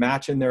guys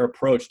matching their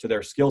approach to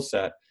their skill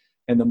set.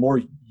 And the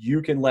more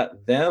you can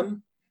let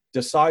them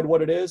decide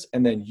what it is,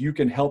 and then you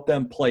can help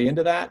them play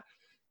into that,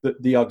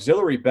 the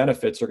auxiliary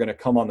benefits are going to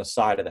come on the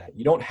side of that.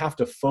 You don't have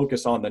to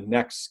focus on the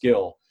next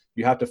skill.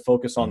 You have to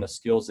focus on the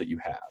skills that you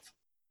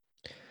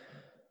have.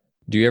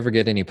 Do you ever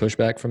get any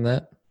pushback from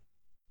that?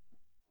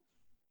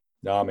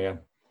 No, man.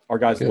 Our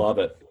guys love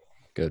it.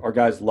 Good. Our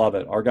guys love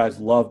it. Our guys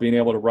love being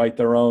able to write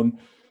their own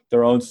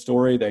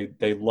story.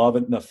 They love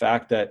it in the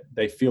fact that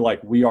they feel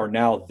like we are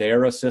now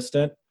their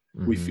assistant.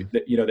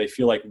 Mm-hmm. They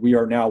feel like we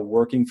are now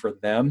working for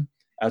them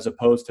as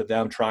opposed to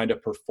them trying to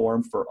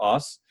perform for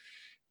us.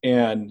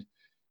 And,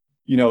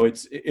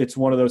 it's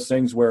one of those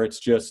things where it's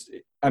just,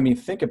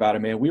 think about it,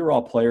 man. We were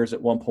all players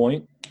at one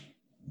point.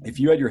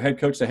 If you had your head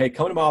coach say, hey,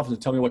 come to my office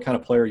and tell me what kind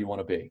of player you want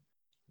to be.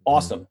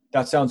 Awesome.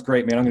 That sounds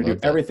great, man. I'm going to do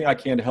everything I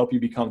can to help you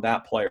become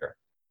that player.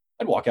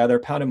 I'd walk out of there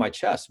pounding my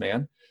chest,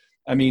 man.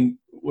 When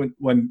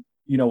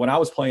I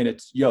was playing,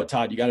 it's, yo,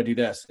 Todd, you got to do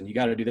this and you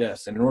got to do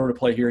this. And in order to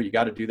play here, you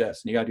got to do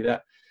this and you got to do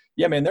that.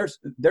 Yeah, man,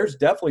 there's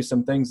definitely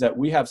some things that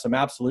we have some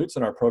absolutes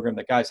in our program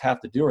that guys have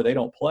to do or they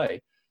don't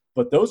play.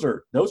 But those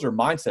are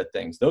mindset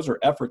things. Those are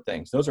effort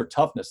things. Those are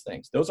toughness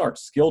things. Those aren't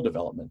skill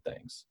development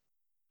things.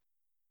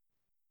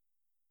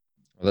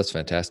 Well, that's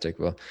fantastic.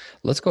 Well,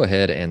 let's go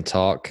ahead and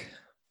talk.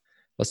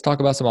 Let's talk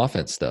about some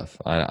offense stuff.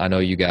 I know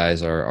you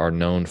guys are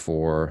known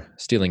for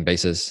stealing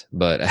bases,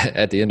 but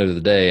at the end of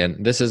the day,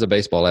 and this is a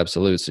baseball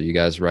absolute, so you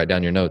guys write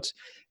down your notes.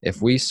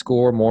 If we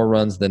score more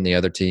runs than the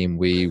other team,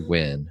 we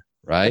win,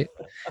 right?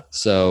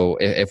 So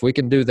if we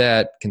can do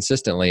that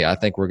consistently, I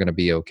think we're going to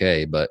be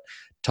okay. But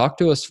talk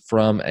to us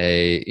from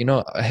a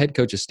head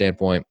coach's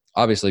standpoint.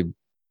 Obviously,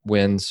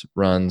 wins,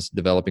 runs,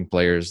 developing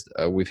players.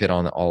 We've hit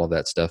on all of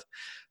that stuff.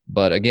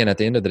 But again, at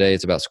the end of the day,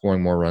 it's about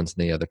scoring more runs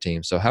than the other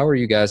team. So how are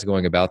you guys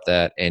going about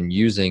that and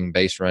using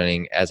base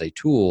running as a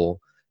tool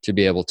to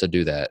be able to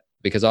do that?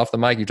 Because off the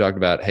mic, you talked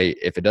about, hey,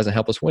 if it doesn't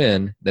help us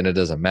win, then it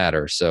doesn't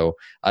matter. So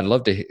I'd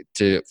love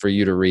for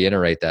you to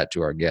reiterate that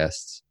to our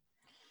guests.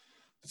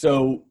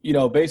 So,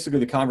 basically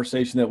the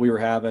conversation that we were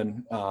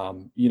having,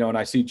 and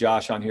I see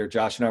Josh on here.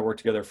 Josh and I worked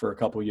together for a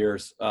couple of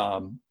years.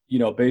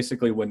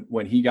 Basically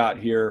when he got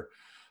here,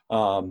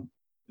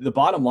 the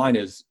bottom line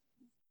is,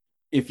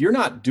 if you're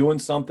not doing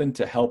something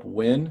to help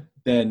win,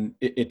 then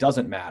it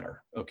doesn't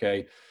matter.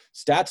 Okay.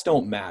 Stats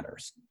don't matter.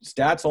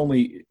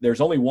 There's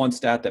only one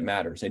stat that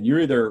matters. And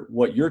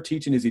what you're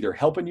teaching is either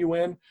helping you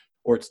win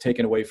or it's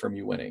taken away from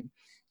you winning.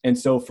 And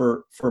so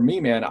for me,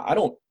 man, I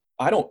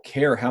don't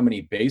care how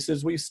many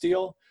bases we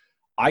steal.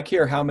 I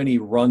care how many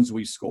runs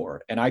we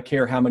score. And I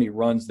care how many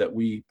runs that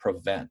we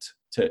prevent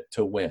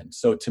to win.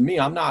 So to me,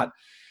 I'm not,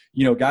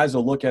 guys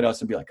will look at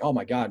us and be like, oh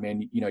my God,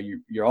 man,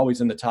 you're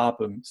always in the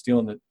top of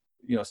stealing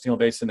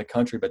bases in the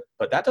country,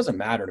 but that doesn't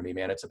matter to me,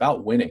 man. It's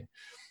about winning.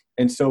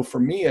 And so for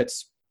me,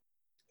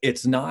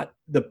 it's not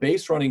the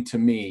base running to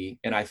me.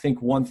 And I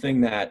think one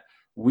thing that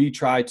we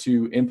try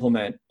to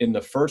implement in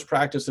the first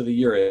practice of the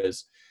year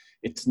is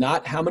it's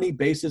not how many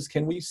bases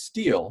can we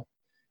steal.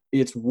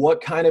 It's what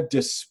kind of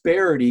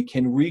disparity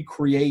can we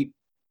create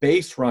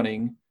base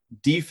running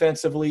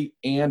defensively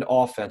and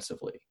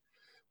offensively.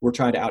 We're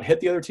trying to out hit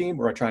the other team.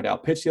 We're trying to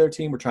out pitch the other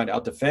team. We're trying to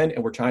out defend,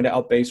 and we're trying to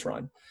out base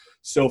run.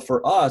 So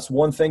for us,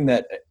 one thing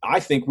that I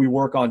think we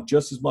work on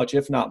just as much,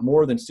 if not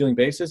more than stealing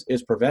bases,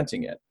 is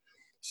preventing it.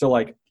 So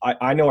like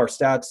I know our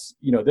stats,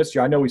 this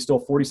year, I know we stole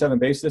 47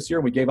 bases this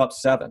year. We gave up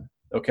 7.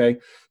 Okay.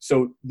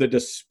 So the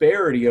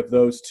disparity of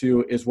those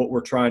two is what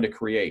we're trying to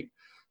create.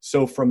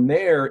 So from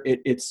there,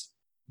 it's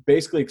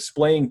basically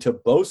explaining to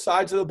both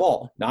sides of the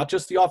ball, not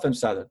just the offense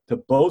side, to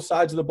both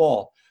sides of the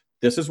ball.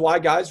 This is why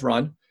guys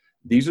run.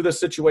 These are the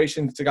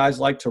situations the guys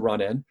like to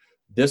run in.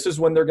 This is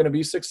when they're going to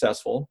be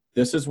successful.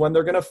 This is when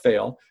they're going to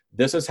fail.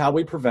 This is how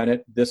we prevent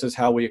it. This is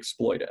how we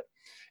exploit it.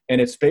 And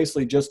it's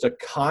basically just a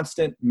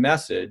constant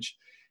message.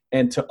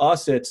 And to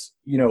us, it's,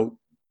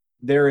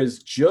 there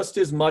is just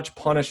as much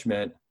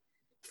punishment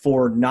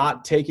for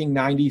not taking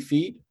 90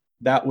 feet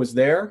that was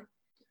there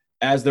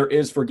as there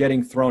is for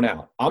getting thrown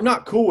out. I'm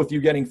not cool with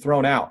you getting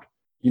thrown out.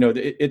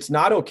 It's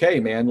not okay,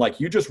 man. Like,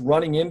 you just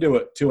running into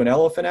it to an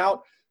elephant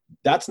out,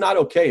 that's not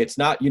okay. It's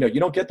not, you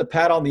don't get the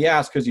pat on the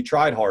ass because you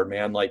tried hard,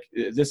 man. Like,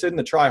 this isn't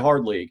the try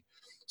hard league.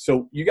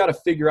 So you got to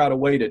figure out a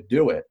way to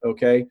do it.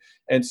 Okay.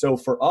 And so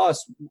for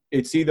us,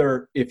 it's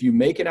either if you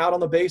make it out on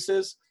the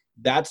bases,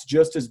 that's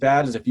just as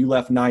bad as if you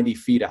left 90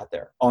 feet out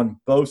there on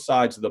both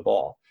sides of the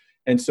ball.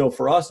 And so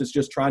for us, it's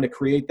just trying to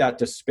create that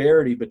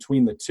disparity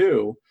between the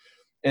two.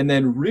 And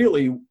then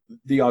really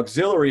the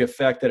auxiliary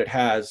effect that it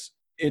has,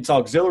 it's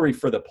auxiliary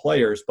for the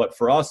players, but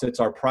for us, it's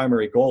our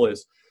primary goal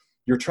is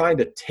you're trying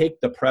to take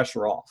the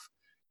pressure off.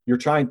 You're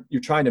trying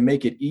to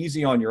make it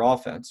easy on your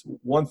offense.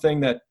 One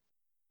thing that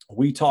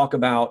we talk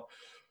about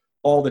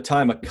all the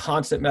time, a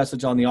constant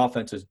message on the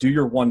offense is do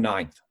your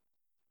 1/9.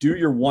 Do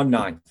your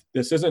 1/9.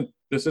 This isn't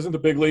the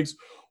big leagues.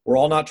 We're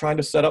all not trying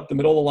to set up the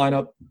middle of the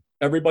lineup.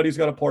 Everybody's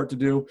got a part to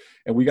do,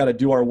 and we got to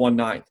do our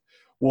 1/9.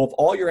 Well, if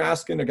all you're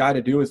asking a guy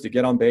to do is to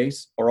get on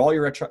base, or all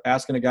you're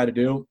asking a guy to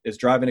do is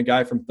driving a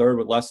guy from third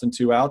with less than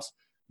 2 outs,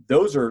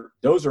 those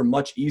are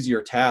much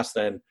easier tasks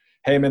than,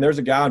 hey, man, there's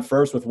a guy on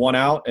first with 1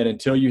 out, and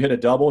until you hit a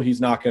double, he's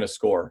not going to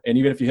score. And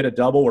even if you hit a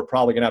double, we're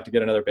probably going to have to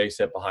get another base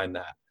hit behind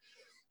that.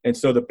 And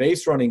so the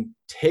base running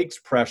takes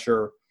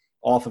pressure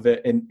off of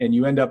it, and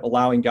you end up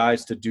allowing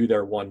guys to do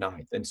their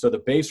 1/9. And so the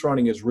base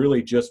running is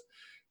really just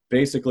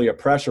basically a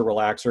pressure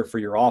relaxer for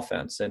your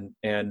offense.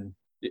 And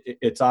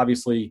it's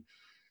obviously,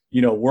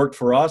 worked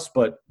for us.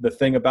 But the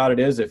thing about it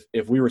is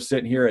if we were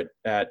sitting here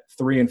at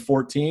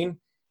 3-14,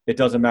 it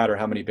doesn't matter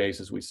how many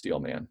bases we steal,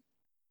 man.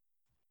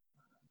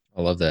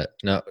 I love that.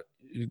 Now,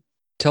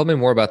 tell me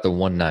more about the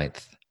 1/9.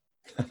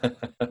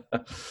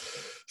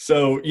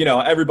 So,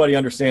 everybody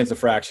understands the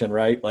fraction,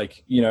 right?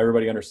 Like,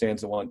 everybody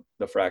understands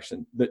the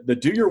fraction. The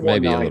do your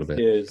 1/9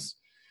 is,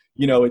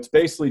 it's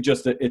basically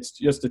just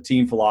a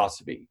team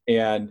philosophy.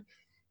 And,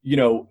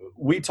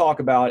 we talk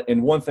about,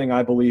 and one thing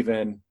I believe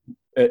in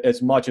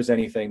as much as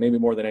anything, maybe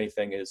more than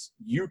anything, is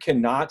you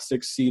cannot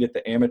succeed at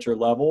the amateur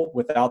level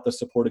without the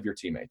support of your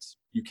teammates.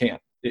 You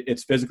can't.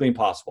 It's physically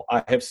impossible.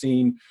 I have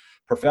seen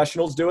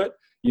professionals do it.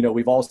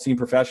 We've all seen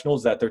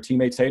professionals that their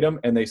teammates hate them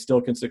and they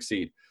still can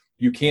succeed.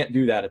 You can't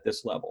do that at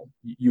this level.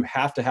 You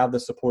have to have the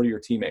support of your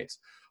teammates.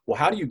 Well,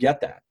 how do you get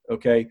that?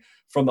 Okay.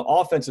 From the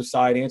offensive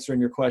side, answering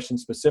your question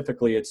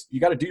specifically, it's you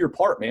got to do your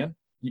part, man.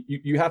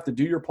 You have to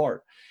do your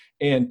part.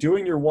 And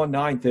doing your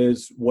 1/9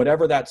 is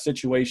whatever that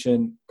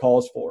situation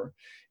calls for.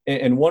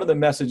 And one of the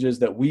messages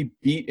that we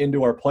beat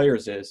into our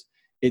players is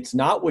it's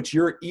not what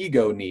your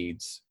ego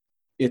needs.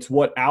 It's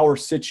what our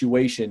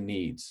situation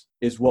needs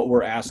is what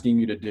we're asking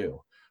you to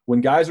do. When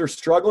guys are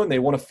struggling, they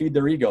want to feed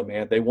their ego,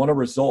 man. They want a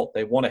result.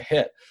 They want to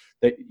hit.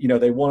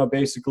 They want to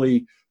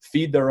basically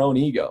feed their own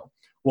ego.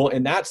 Well,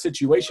 in that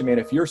situation, man,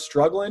 if you're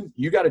struggling,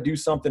 you got to do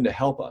something to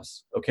help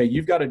us. Okay.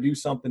 You've got to do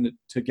something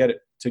to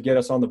get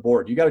us on the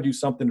board. You got to do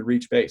something to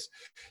reach base.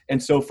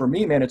 And so for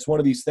me, man, it's one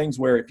of these things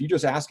where if you're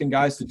just asking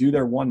guys to do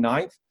their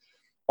 1/9,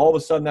 all of a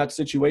sudden that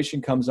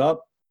situation comes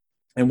up,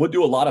 and we'll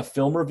do a lot of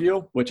film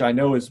review, which I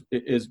know is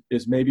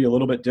maybe a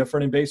little bit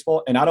different in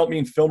baseball. And I don't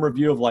mean film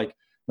review of like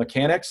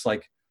mechanics.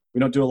 Like, we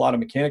don't do a lot of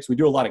mechanics. We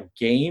do a lot of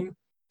game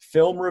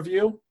film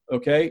review,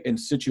 okay, and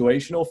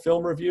situational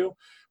film review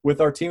with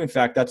our team. In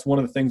fact, that's one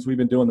of the things we've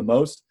been doing the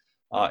most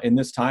in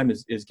this time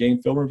is game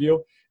film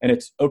review. And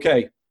it's,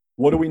 okay,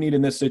 what do we need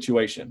in this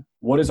situation?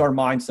 What is our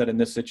mindset in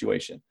this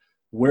situation?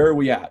 Where are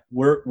we at?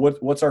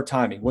 What's our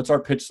timing? What's our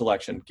pitch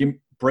selection?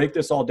 Break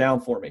this all down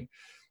for me.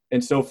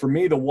 And so for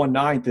me, the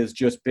 1/9 is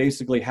just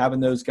basically having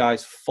those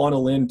guys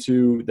funnel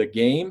into the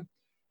game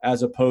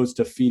as opposed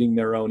to feeding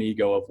their own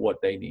ego of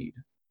what they need.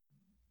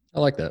 I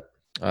like that.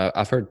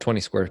 I've heard 20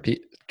 square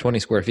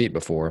feet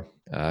before.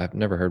 I've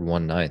never heard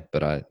 1/9,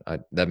 but I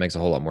that makes a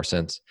whole lot more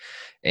sense.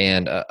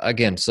 And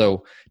again,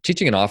 so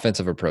teaching an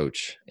offensive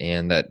approach,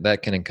 and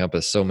that can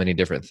encompass so many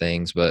different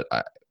things. But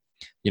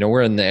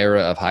we're in the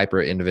era of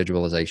hyper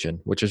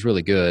individualization, which is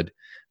really good.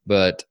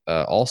 But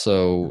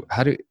also,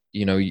 how do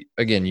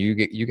again,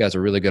 you guys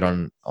are really good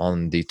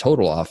on the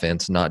total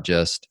offense, not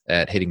just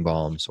at hitting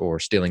bombs or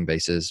stealing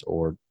bases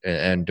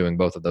and doing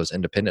both of those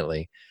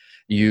independently.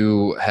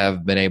 You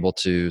have been able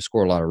to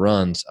score a lot of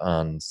runs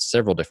on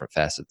several different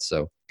facets.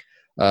 So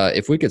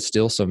if we could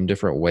steal some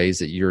different ways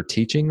that you're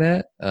teaching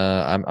that,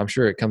 I'm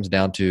sure it comes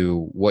down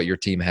to what your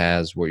team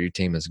has, what your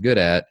team is good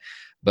at.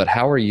 But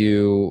how are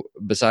you,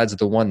 besides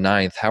the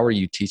 1/9, how are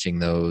you teaching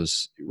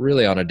those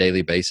really on a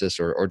daily basis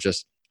or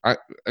just,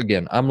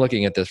 again, I'm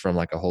looking at this from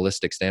like a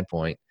holistic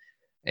standpoint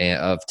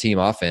of team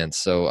offense.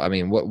 So, I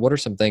mean, what are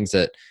some things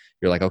that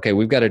you're like, okay,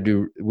 we've got to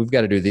do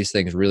these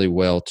things really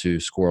well to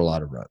score a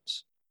lot of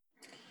runs?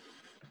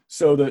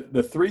 So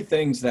the three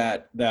things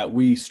that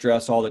we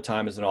stress all the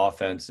time as an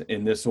offense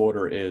in this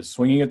order is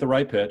swinging at the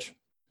right pitch,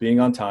 being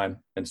on time,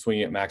 and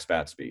swinging at max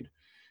bat speed.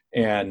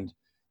 And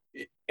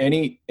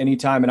any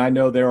time, and I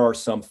know there are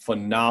some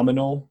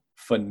phenomenal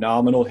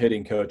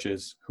hitting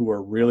coaches who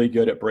are really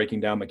good at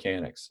breaking down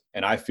mechanics.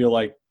 And I feel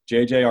like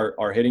JJ,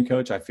 our hitting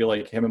coach, I feel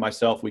like him and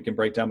myself, we can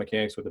break down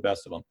mechanics with the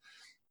best of them.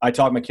 I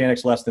talk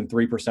mechanics less than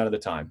 3% of the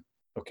time.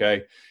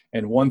 Okay.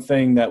 And one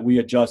thing that we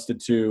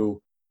adjusted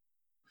to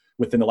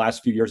within the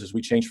last few years is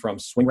we changed from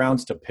swing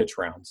rounds to pitch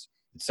rounds.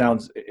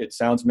 It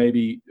sounds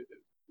maybe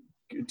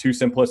too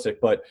simplistic,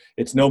 but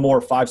it's no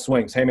more 5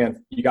 swings. Hey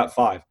man, you got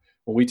 5.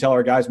 When we tell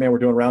our guys, man, we're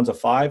doing rounds of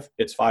 5,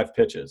 it's 5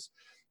 pitches.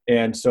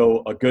 And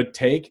so a good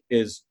take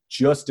is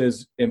just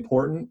as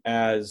important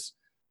as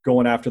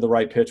going after the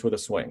right pitch with a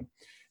swing.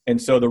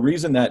 And so the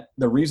reason that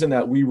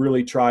we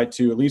really try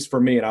to, at least for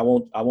me, and I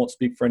won't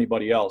speak for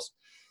anybody else,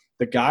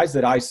 the guys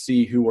that I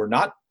see who are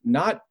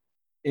not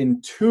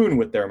in tune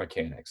with their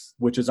mechanics,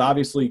 which is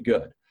obviously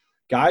good,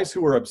 guys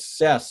who are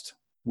obsessed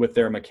with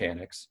their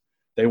mechanics,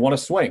 they want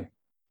to swing.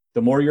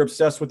 The more you're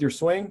obsessed with your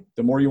swing,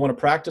 the more you want to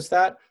practice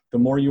that, the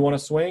more you want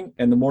to swing,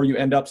 and the more you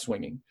end up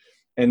swinging.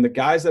 And the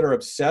guys that are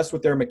obsessed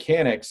with their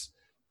mechanics,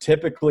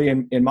 typically,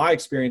 in my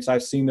experience,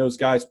 I've seen those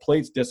guys'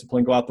 plate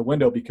discipline go out the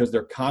window because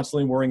they're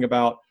constantly worrying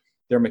about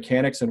their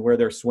mechanics and where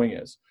their swing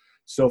is.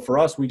 So for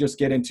us, we just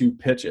get into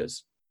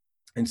pitches.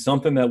 And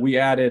something that we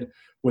added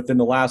within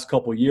the last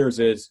couple of years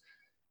is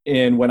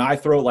when I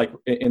throw, like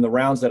in the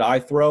rounds that I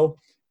throw,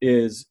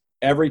 is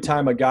every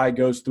time a guy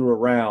goes through a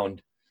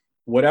round,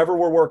 whatever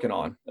we're working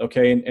on,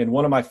 okay, and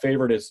one of my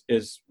favorite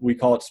is we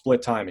call it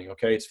split timing,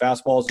 okay? It's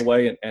fastballs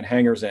away and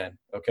hangers in,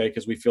 okay,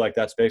 because we feel like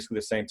that's basically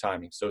the same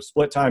timing. So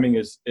split timing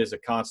is a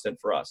constant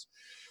for us.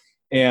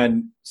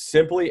 And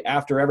simply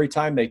after every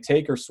time they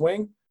take or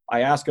swing,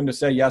 I ask them to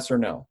say yes or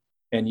no.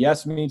 And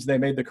yes means they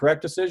made the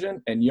correct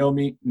decision, and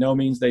no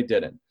means they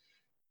didn't.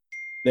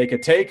 They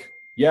could take,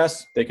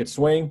 yes. They could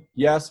swing,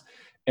 yes.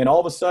 And all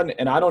of a sudden,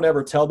 and I don't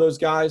ever tell those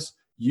guys,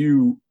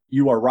 you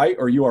are right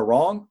or you are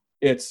wrong.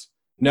 It's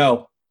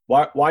no.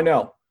 Why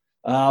no?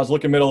 I was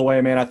looking middle of the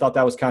way, man. I thought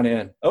that was kind of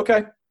in.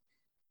 Okay.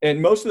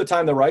 And most of the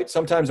time they're right.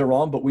 Sometimes they're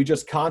wrong, but we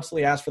just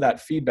constantly ask for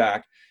that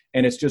feedback.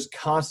 And it's just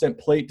constant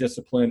plate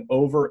discipline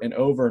over and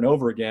over and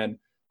over again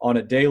on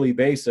a daily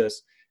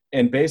basis.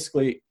 And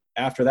basically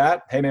after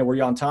that, hey man, were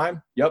you on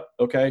time? Yep.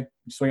 Okay.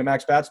 You swing at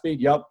max bat speed?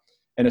 Yep.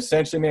 And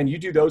essentially, man, you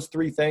do those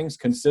 3 things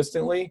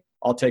consistently,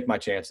 I'll take my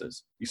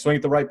chances. You swing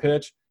at the right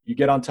pitch, you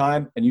get on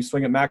time, and you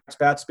swing at max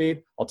bat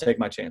speed, I'll take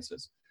my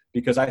chances.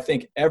 Because I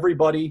think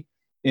everybody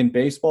in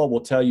baseball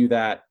will tell you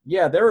that,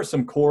 yeah, there are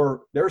some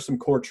core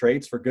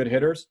traits for good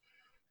hitters,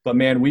 but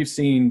man, we've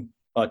seen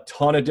a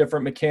ton of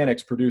different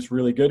mechanics produce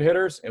really good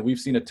hitters, and we've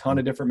seen a ton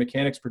of different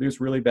mechanics produce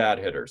really bad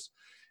hitters.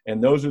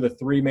 And those are the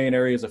 3 main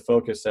areas of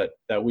focus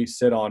that we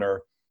sit on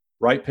are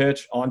right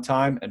pitch, on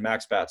time, and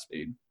max bat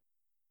speed.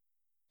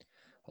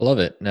 I love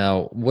it.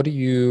 Now, what do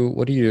you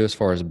do as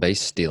far as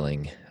base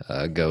stealing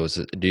goes?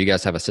 Do you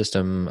guys have a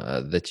system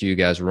that you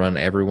guys run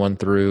everyone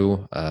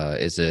through?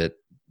 Is it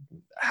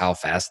how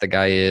fast the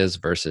guy is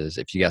versus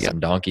if you got some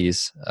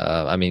donkeys?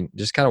 I mean,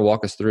 just kind of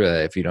walk us through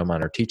it if you don't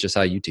mind, or teach us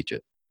how you teach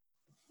it.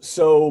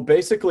 So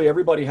basically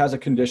everybody has a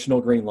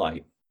conditional green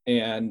light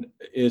and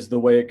is the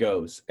way it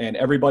goes. And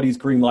everybody's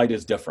green light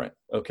is different.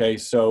 Okay.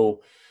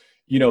 So,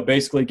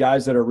 basically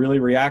guys that are really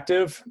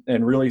reactive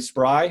and really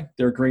spry,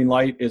 their green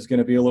light is going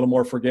to be a little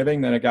more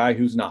forgiving than a guy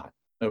who's not.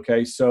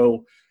 Okay.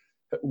 So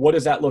what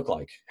does that look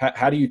like?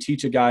 How do you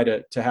teach a guy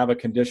to have a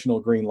conditional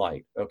green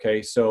light?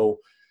 Okay. So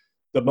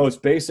the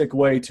most basic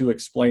way to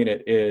explain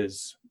it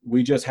is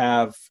we just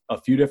have a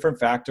few different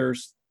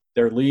factors: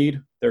 their lead,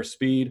 their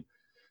speed,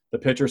 the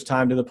pitcher's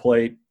time to the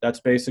plate. That's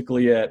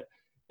basically it.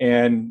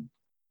 And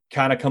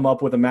kind of come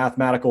up with a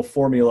mathematical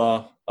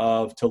formula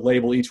to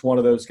label each one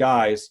of those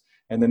guys.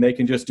 And then they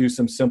can just do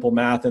some simple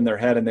math in their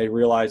head, and they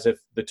realize if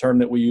the term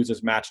that we use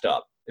is matched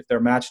up. If they're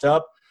matched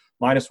up,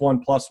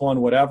 -1, +1,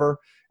 whatever,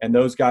 and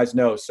those guys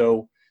know.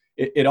 So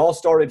it all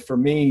started for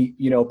me,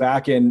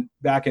 back in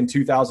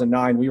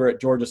 2009, we were at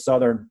Georgia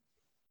Southern,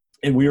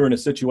 and we were in a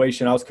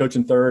situation. I was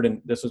coaching third,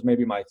 and this was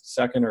maybe my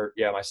second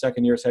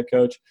year as head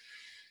coach.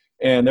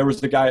 And there was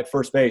the guy at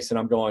first base, and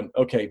I'm going,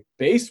 okay,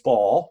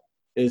 baseball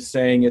is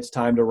saying it's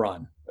time to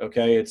run.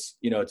 Okay, it's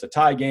a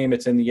tie game.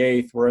 It's in the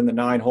 8th. We're in the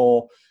 9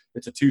 hole.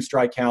 It's a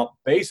 2-strike count.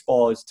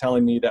 Baseball is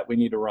telling me that we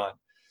need to run.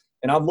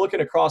 And I'm looking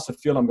across the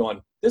field. I'm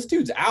going, this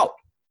dude's out.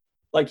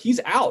 Like,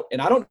 he's out.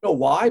 And I don't know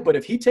why, but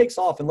if he takes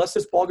off, unless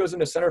this ball goes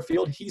into center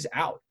field, he's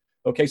out.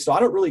 Okay, so I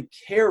don't really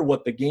care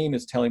what the game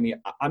is telling me.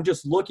 I'm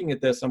just looking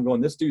at this. I'm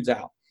going, this dude's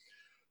out.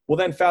 Well,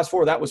 then fast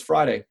forward. That was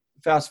Friday.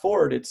 Fast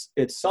forward. It's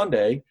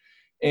Sunday.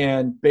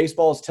 And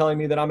baseball is telling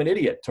me that I'm an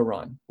idiot to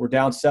run. We're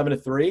down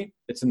 7-3.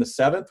 It's in the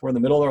 7th. We're in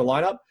the middle of our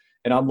lineup.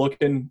 And I'm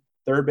looking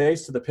third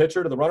base to the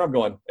pitcher to the runner. I'm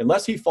going,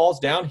 unless he falls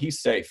down, he's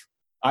safe.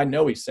 I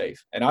know he's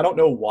safe. And I don't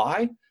know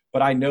why,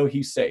 but I know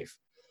he's safe.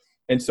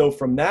 And so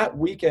from that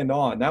weekend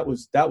on, that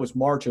was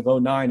March of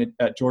 2009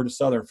 at Georgia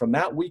Southern. From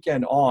that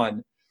weekend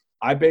on,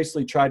 I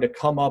basically tried to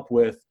come up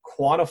with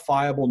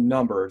quantifiable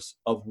numbers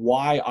of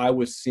why I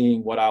was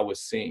seeing what I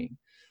was seeing.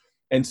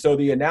 And so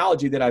the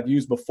analogy that I've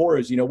used before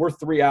is, we're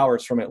 3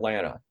 hours from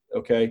Atlanta,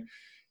 okay?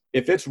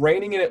 If it's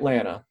raining in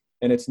Atlanta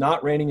and it's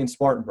not raining in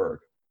Spartanburg,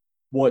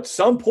 well, at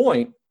some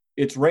point,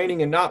 it's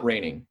raining and not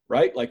raining,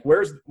 right? Like,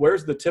 where's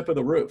the tip of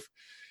the roof?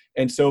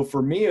 And so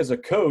for me as a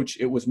coach,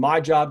 it was my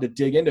job to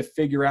dig in to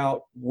figure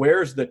out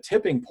where's the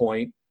tipping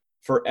point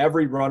for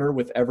every runner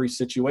with every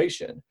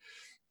situation.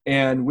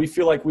 And we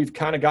feel like we've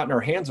kind of gotten our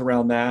hands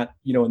around that,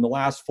 you know, in the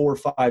last 4 or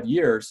 5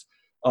 years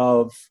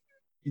of,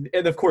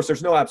 and of course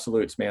there's no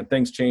absolutes, man.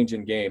 Things change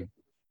in game.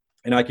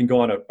 And I can go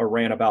on a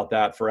rant about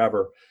that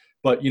forever.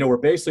 But, you know, we're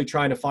basically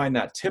trying to find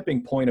that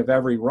tipping point of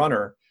every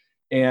runner,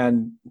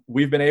 and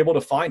we've been able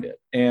to find it.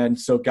 And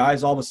so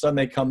guys, all of a sudden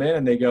they come in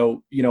and they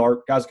go, you know,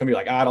 our guys come be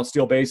like, I don't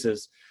steal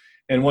bases.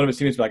 And one of his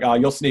teammates be like, oh,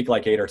 you'll sneak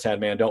like 8 or 10,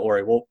 man. Don't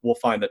worry. We'll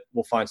find that.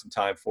 We'll find some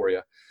time for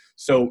you.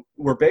 So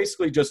we're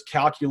basically just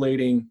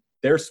calculating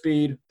their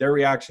speed, their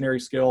reactionary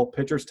skill,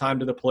 pitcher's time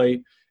to the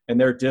plate, and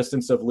their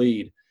distance of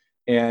lead,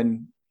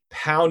 and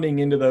pounding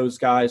into those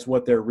guys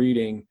what they're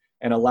reading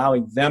and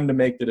allowing them to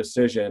make the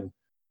decision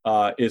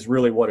is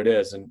really what it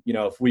is. And, you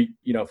know,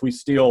 if we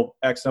steal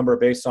X number of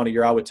bases on a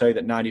year, I would tell you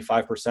that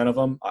 95% of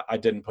them I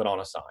didn't put on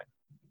a sign.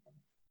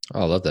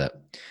 Oh, I love that.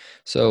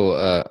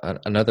 So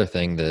another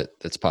thing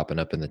that's popping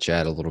up in the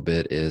chat a little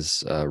bit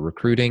is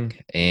recruiting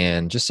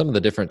and just some of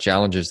the different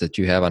challenges that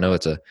you have. I know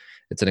it's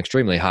an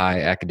extremely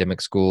high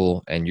academic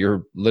school, and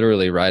you're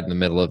literally right in the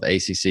middle of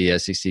ACC,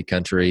 SEC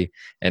country,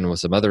 and with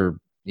some other,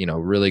 you know,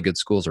 really good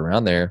schools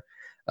around there.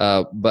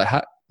 But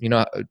how, you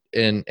know,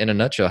 in a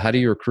nutshell, how do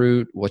you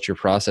recruit? What's your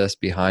process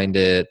behind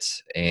it?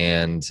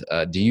 And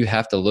do you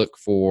have to look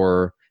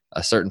for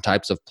certain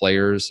types of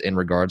players in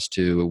regards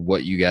to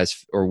what you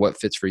guys, or what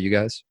fits for you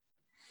guys?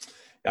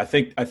 I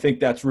think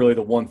that's really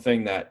the one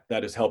thing that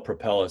has helped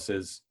propel us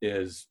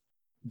is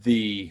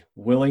the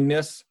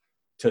willingness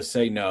to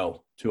say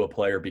no to a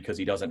player because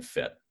he doesn't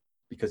fit.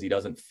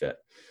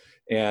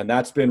 And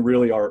that's been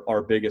really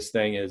our biggest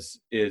thing is,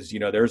 you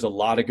know, there's a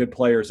lot of good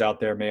players out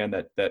there, man,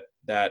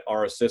 that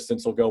our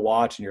assistants will go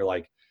watch and you're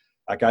like,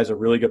 that guy's a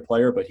really good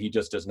player, but he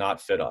just does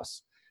not fit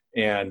us.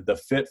 And the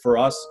fit for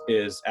us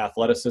is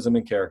athleticism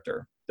and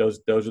character. Those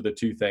are the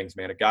two things,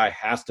 man. A guy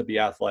has to be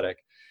athletic.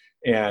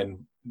 And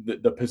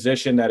the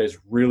position that is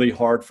really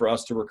hard for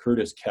us to recruit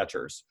is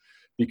catchers,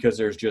 because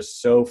there's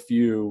just so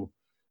few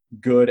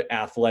good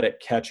athletic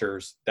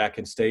catchers that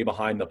can stay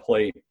behind the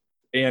plate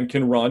and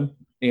can run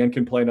and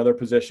can play another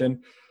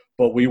position.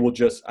 But we will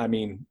just, I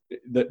mean,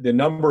 the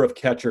number of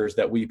catchers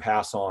that we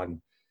pass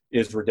on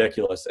is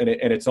ridiculous. And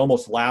it's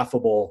almost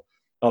laughable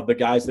of the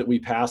guys that we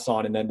pass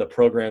on and then the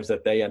programs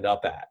that they end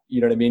up at. You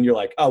know what I mean? You're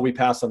like, oh, we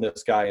passed on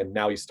this guy and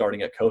now he's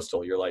starting at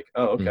Coastal. You're like,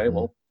 oh, okay,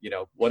 well, you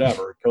know,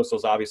 whatever.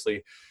 Coastal's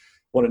obviously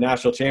won a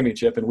national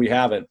championship and we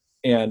haven't.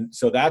 And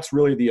so that's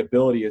really the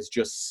ability, is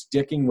just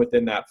sticking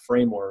within that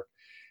framework.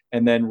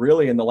 And then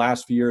really in the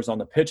last few years on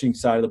the pitching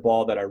side of the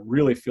ball that I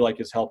really feel like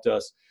has helped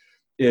us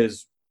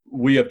is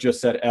we have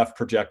just said F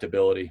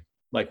projectability.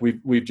 Like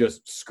we've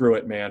just, screw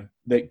it, man.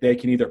 They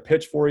can either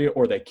pitch for you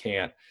or they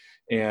can't.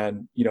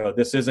 And, you know,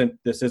 this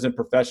isn't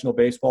professional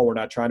baseball. We're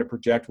not trying to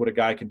project what a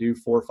guy can do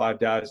 4 or 5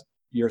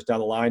 years down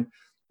the line.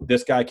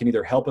 This guy can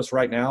either help us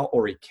right now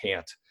or he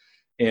can't.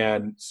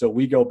 And so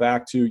we go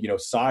back to, you know,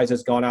 size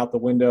has gone out the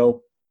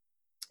window.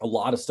 A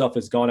lot of stuff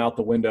has gone out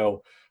the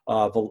window.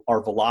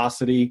 Our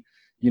velocity,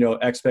 you know,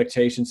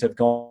 expectations have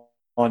gone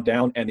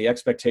down, and the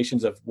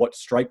expectations of what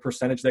strike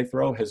percentage they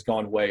throw has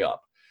gone way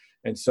up.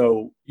 And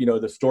so, you know,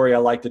 the story I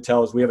like to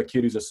tell is we have a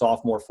kid who's a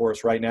sophomore for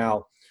us right now.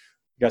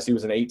 I guess he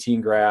was an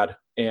 18 grad,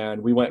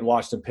 and we went and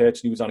watched him pitch,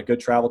 and he was on a good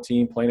travel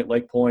team playing at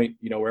Lake Point,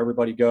 you know, where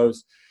everybody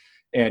goes.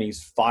 And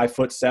he's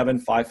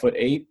 5'7",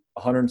 5'8",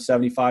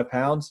 175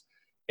 pounds,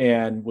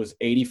 and was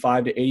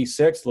 85 to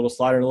 86, little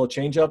slider and a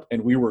little changeup,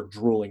 and we were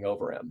drooling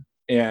over him.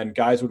 And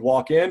guys would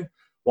walk in,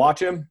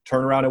 watch him,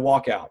 turn around and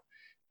walk out.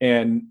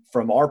 And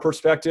from our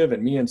perspective,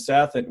 and me and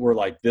Seth, and we're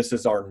like, this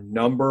is our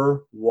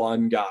number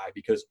one guy,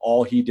 because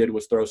all he did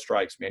was throw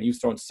strikes, man. He was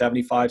throwing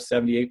 75,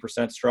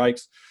 78%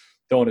 strikes,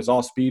 throwing his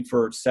off speed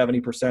for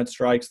 70%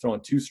 strikes,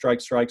 throwing 2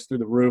 strikes through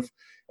the roof.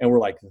 And we're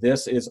like,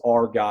 this is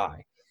our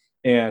guy.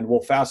 And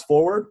we'll fast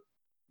forward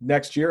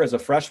next year as a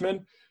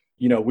freshman.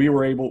 You know, we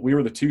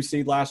were the 2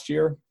 seed last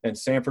year, and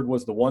Samford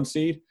was the 1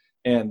 seed.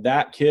 And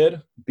that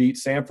kid beat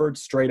Samford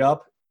straight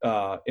up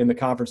in the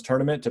conference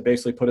tournament to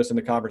basically put us in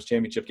the conference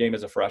championship game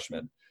as a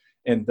freshman.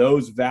 And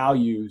those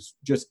values,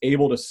 just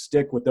able to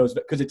stick with those,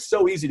 because it's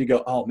so easy to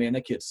go, oh man,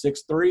 that kid's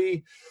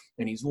 6'3"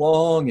 and he's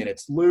long and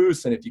it's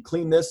loose. And if you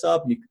clean this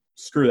up, you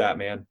screw that,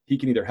 man. He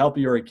can either help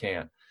you or he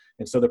can't.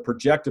 And so the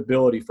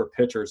projectability for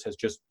pitchers has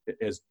just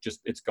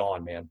it's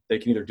gone, man. They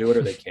can either do it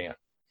or they can't.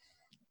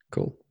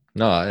 Cool.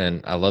 No,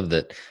 and I love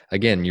that.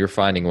 Again, you're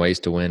finding ways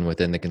to win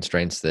within the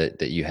constraints that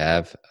you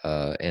have,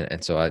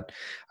 and so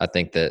I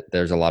think that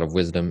there's a lot of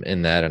wisdom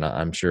in that, and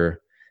I'm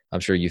sure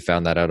you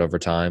found that out over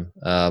time.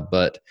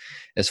 But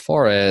as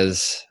far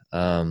as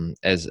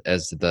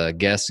the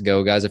guests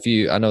go, guys,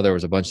 I know there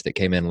was a bunch that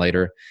came in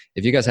later.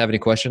 If you guys have any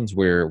questions,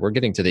 we're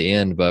getting to the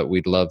end, but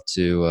we'd love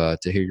to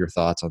hear your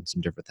thoughts on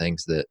some different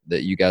things that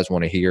you guys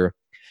want to hear.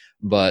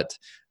 But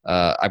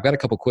I've got a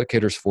couple quick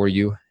hitters for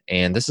you.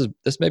 And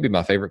this may be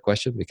my favorite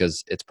question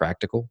because it's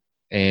practical.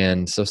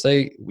 And so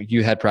say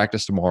you had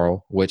practice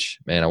tomorrow, which,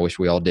 man, I wish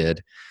we all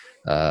did.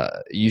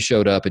 You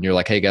showed up and you're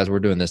like, hey guys, we're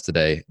doing this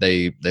today.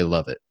 They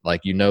love it.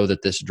 Like, you know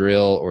that this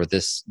drill or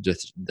this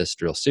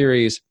drill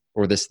series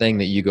or this thing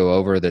that you go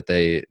over that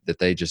they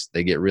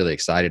get really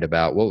excited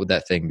about, what would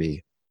that thing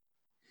be?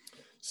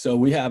 So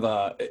we have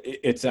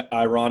it's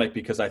ironic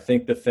because I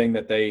think the thing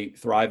that they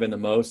thrive in the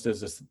most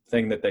is this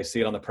thing that they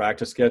see it on the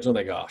practice schedule and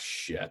they go, oh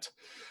shit,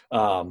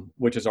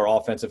 which is our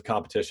offensive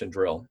competition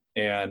drill.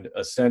 And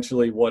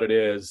essentially what it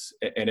is,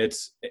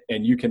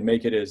 and you can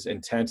make it as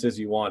intense as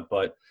you want,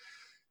 but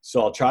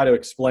so I'll try to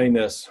explain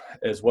this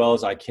as well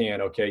as I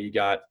can. Okay. You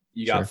got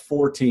Sure.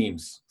 four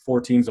teams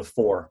of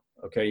four.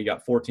 Okay. You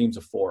got 4 teams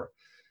of 4.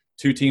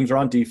 2 teams are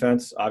on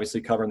defense,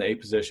 obviously covering the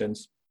 8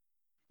 positions.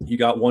 You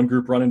got one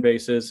group running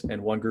bases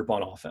and one group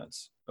on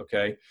offense.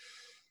 Okay.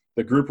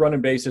 The group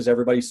running bases,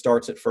 everybody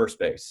starts at first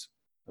base.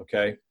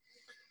 Okay.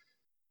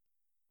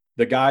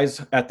 The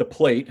guys at the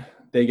plate,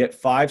 they get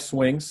 5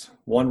 swings,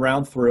 1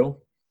 round through,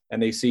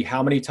 and they see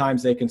how many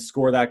times they can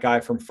score that guy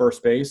from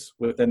first base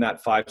within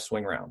that 5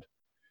 swing round.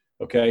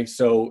 Okay.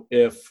 So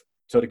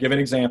to give an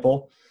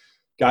example,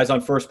 guys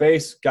on first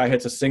base, guy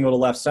hits a single to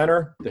left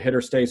center, the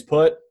hitter stays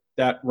put,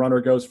 that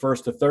runner goes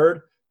first to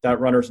third, that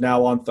runner's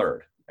now on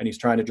third. And he's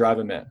trying to drive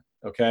him in,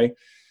 okay?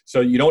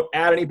 So you don't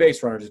add any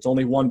base runners. It's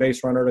only 1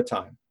 base runner at a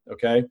time,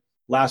 okay?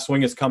 Last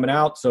swing is coming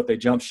out, so if they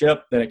jump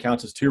ship, then it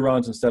counts as 2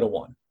 runs instead of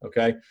 1,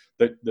 okay?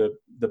 The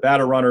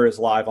batter runner is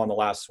live on the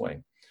last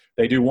swing.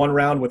 They do 1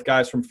 round with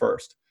guys from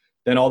first.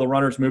 Then all the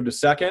runners move to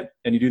second,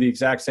 and you do the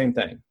exact same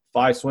thing.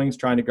 5 swings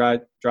trying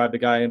to drive the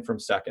guy in from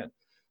second.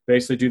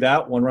 Basically do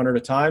that 1 runner at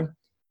a time.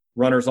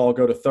 Runners all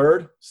go to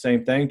third.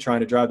 Same thing, trying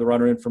to drive the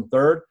runner in from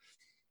third.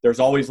 There's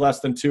always less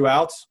than 2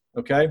 outs,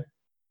 okay?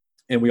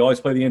 And we always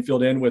play the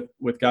infield in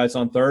with guys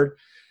on third.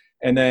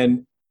 And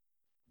then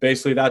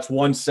basically that's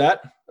 1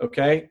 set,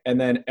 okay?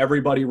 And then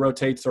everybody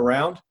rotates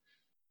around.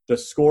 The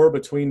score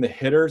between the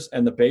hitters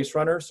and the base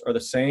runners are the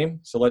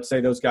same. So let's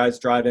say those guys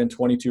drive in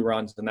 22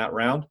 runs in that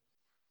round.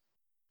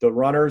 The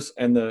runners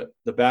and the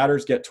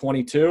batters get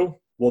 22.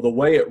 Well, the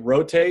way it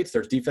rotates,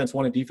 there's defense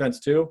 1 and defense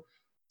 2.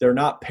 They're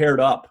not paired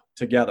up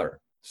together.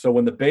 So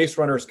when the base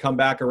runners come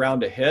back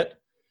around to hit,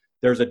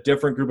 there's a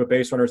different group of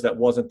base runners that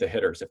wasn't the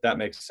hitters, if that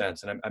makes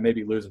sense. And I may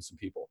be losing some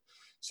people.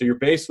 So you're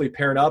basically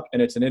paired up,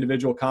 and it's an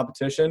individual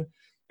competition.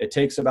 It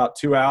takes about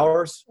 2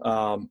 hours.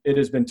 It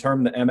has been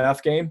termed the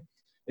MF game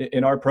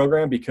in our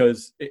program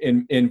because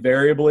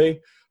invariably,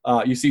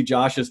 you see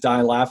Josh is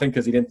dying laughing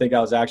because he didn't think I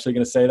was actually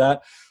going to say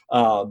that.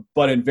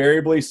 But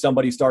invariably,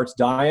 somebody starts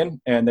dying,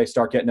 and they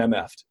start getting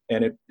MF'd.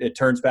 And it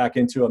turns back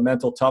into a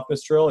mental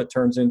toughness drill. It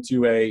turns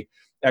into a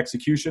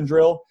execution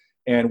drill.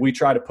 And we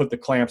try to put the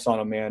clamps on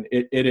them, man.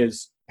 It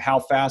is how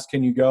fast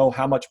can you go?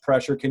 How much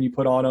pressure can you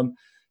put on them?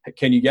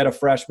 Can you get a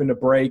freshman to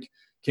break?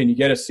 Can you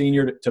get a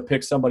senior to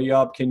pick somebody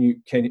up?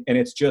 And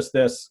it's just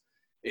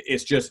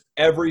it's just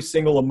every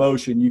single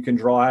emotion you can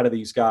draw out of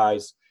these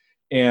guys.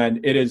 And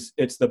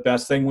it's the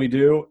best thing we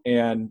do.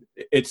 And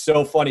it's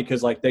so funny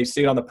because like they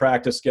see it on the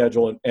practice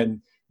schedule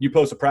and you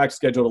post a practice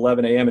schedule at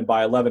 11 a.m. and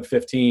by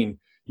 11:15,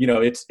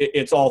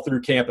 it's all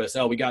through campus.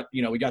 Oh, we got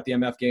the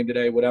MF game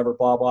today, whatever,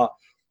 blah, blah.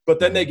 But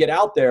then they get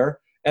out there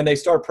and they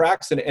start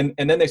practicing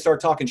and then they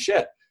start talking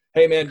shit.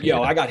 Hey, man,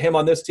 I got him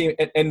on this team.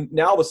 And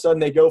now all of a sudden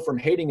they go from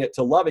hating it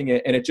to loving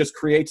it. And it just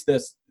creates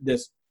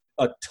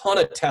a ton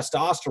of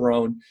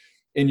testosterone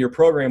in your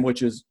program,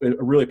 which is a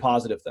really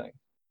positive thing.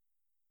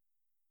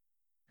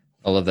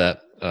 I love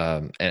that.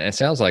 And it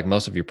sounds like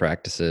most of your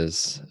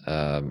practices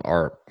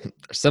are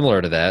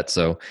similar to that.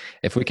 So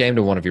if we came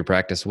to one of your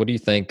practice, what do you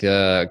think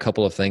a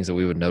couple of things that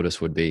we would notice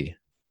would be?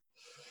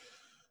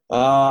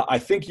 I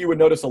think you would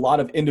notice a lot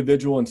of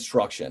individual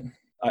instruction.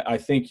 I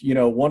think,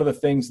 one of the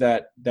things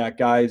that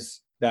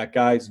guys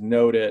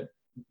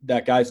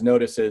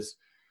notice is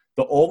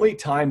the only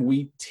time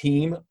we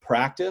team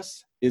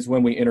practice is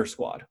when we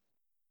inter-squad.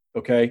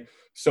 Okay.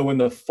 So in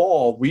the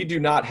fall, we do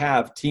not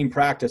have team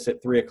practice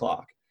at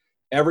 3:00.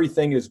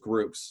 Everything is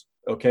groups.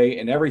 Okay.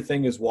 And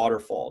everything is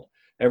waterfalled.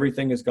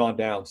 Everything has gone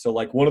down. So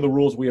like one of the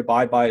rules we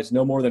abide by is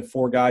no more than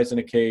 4 guys in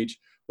a cage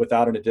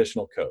without an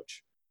additional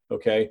coach.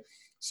 Okay.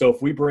 So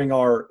if we bring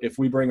our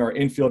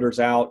infielders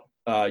out,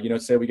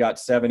 say we got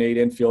 7, 8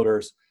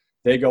 infielders,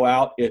 they go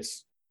out.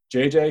 It's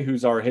JJ,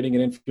 who's our hitting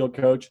and infield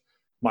coach,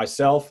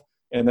 myself,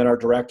 and then our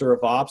director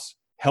of ops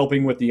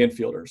helping with the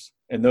infielders.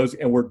 And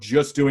we're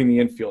just doing the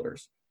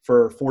infielders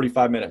for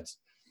 45 minutes.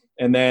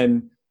 And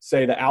then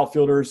say the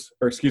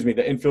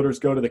infielders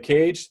go to the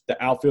cage,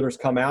 the outfielders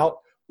come out.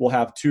 We'll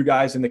have 2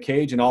 guys in the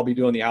cage, and I'll be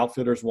doing the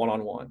outfielders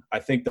one-on-one. I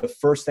think the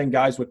first thing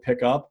guys would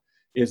pick up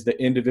is the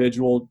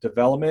individual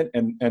development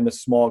and the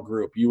small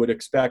group. You would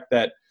expect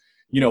that,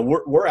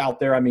 we're out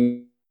there. I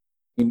mean,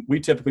 we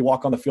typically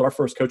walk on the field. Our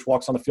first coach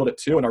walks on the field at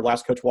 2, and our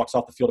last coach walks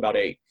off the field about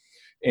 8.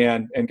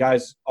 And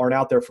guys aren't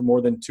out there for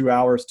more than 2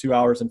 hours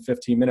and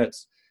 15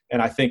 minutes.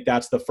 And I think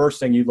that's the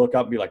first thing you look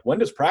up and be like, when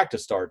does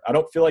practice start? I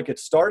don't feel like it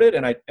started,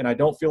 and I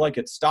don't feel like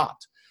it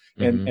stopped.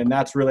 Mm-hmm. And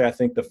that's really, I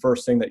think, the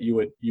first thing that you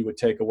would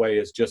take away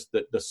is just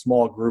the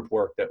small group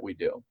work that we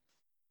do.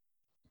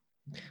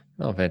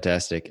 Oh,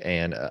 fantastic.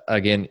 And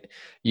again,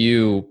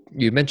 you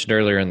mentioned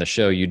earlier in the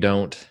show, you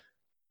don't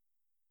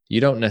you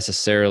don't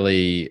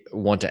necessarily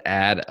want to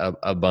add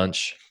a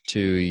bunch to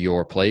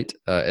your plate.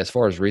 As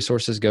far as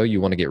resources go, you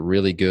want to get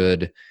really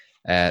good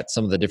at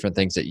some of the different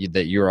things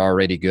that you're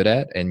already good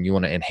at, and you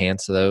want to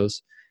enhance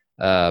those.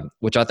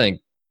 Which I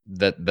think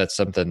that's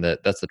something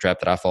that's the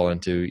trap that I fall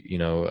into.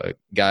 A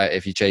guy,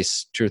 if you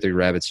chase 2 or 3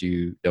 rabbits,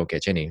 you don't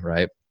catch any,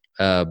 right?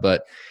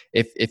 But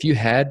if you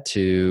had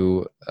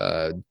to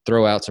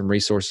throw out some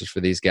resources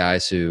for these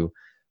guys who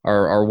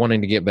are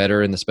wanting to get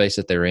better in the space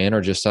that they're in,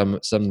 or just some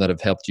that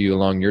have helped you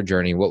along your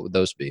journey, what would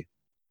those be?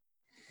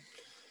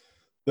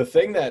 The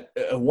thing that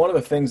one of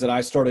the things that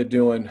I started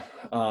doing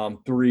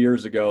 3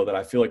 years ago that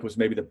I feel like was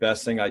maybe the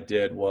best thing I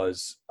did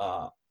was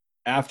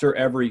after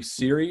every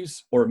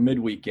series or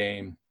midweek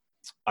game,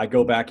 I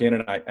go back in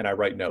and I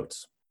write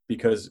notes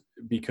because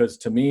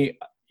to me,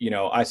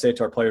 I say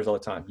to our players all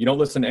the time, you don't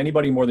listen to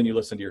anybody more than you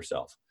listen to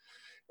yourself.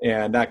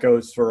 And that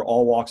goes for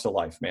all walks of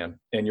life, man.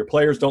 And your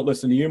players don't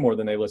listen to you more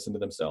than they listen to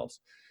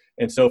themselves.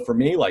 And so for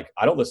me, like,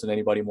 I don't listen to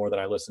anybody more than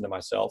I listen to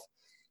myself.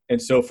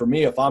 And so for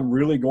me, if I'm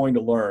really going to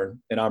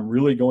learn and I'm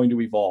really going to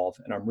evolve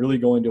and I'm really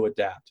going to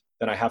adapt,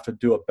 then I have to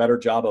do a better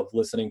job of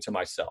listening to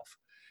myself.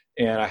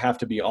 And I have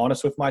to be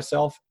honest with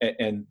myself.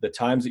 And the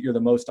times that you're the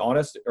most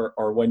honest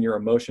are when your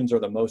emotions are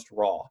the most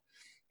raw.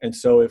 And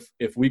so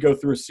if we go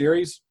through a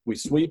series, we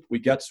sweep, we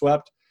get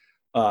swept,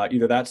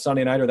 either that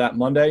Sunday night or that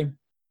Monday,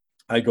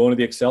 I go into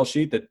the Excel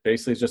sheet that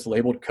basically is just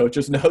labeled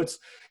coach's notes,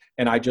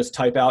 and I just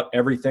type out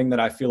everything that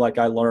I feel like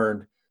I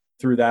learned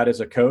through that as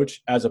a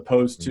coach, as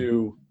opposed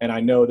to, and I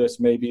know this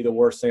may be the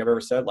worst thing I've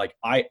ever said, like,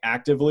 I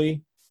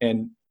actively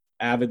and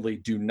avidly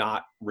do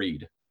not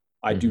read.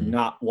 I do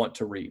not want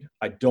to read.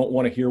 I don't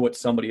want to hear what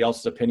somebody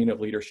else's opinion of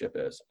leadership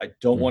is. I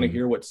don't want to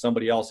hear what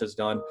somebody else has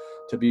done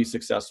to be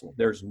successful.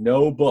 There is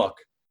no book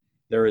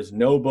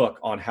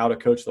on how to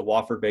coach the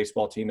Wofford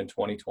baseball team in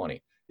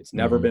 2020. It's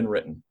never been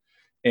written.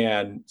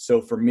 And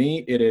so for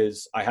me,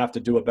 I have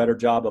to do a better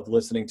job of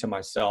listening to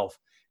myself,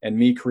 and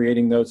me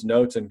creating those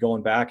notes and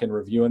going back and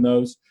reviewing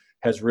those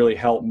has really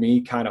helped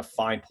me kind of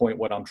fine point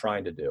what I'm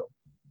trying to do.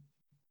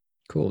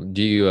 Cool.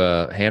 Do you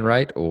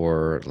handwrite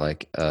or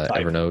like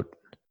Evernote?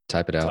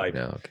 Type it out.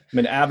 No, okay. I'm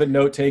an avid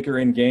note taker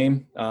in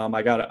game.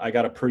 I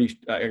got a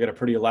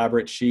pretty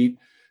elaborate sheet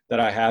that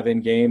I have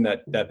in game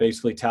that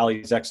basically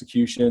tallies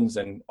executions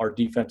and our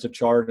defensive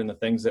chart and the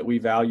things that we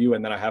value.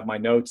 And then I have my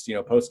notes,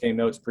 post-game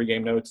notes,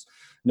 pre-game notes,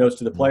 notes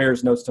to the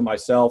players, notes to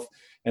myself.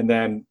 And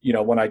then,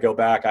 when I go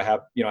back, I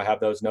have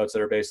those notes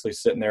that are basically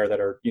sitting there that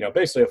are,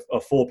 basically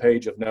a full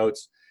page of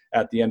notes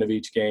at the end of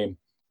each game.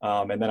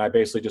 And then I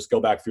basically just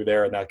go back through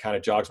there, and that kind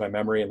of jogs my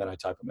memory, and then I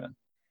type them in.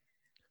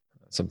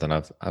 Something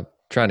I'm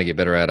trying to get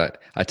better at.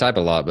 I type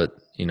a lot, but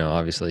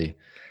obviously,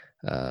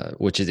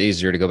 which is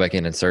easier to go back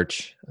in and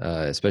search,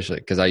 especially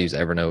because I use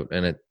Evernote,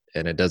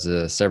 and it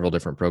does several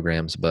different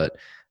programs. But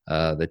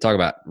they talk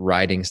about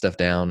writing stuff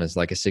down as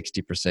like a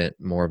 60%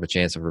 more of a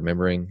chance of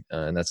remembering,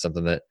 and that's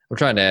something that I'm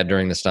trying to add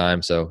during this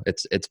time. So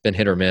it's been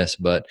hit or miss,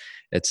 but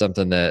it's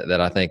something that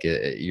I think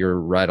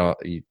you're right on,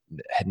 you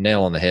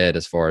nail on the head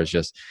as far as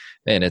just,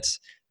 man, it's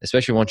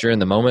especially once you're in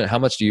the moment, how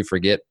much do you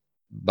forget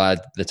by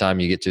the time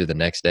you get to the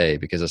next day?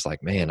 Because it's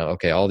like, man,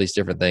 okay, all these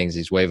different things,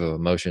 these wave of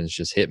emotions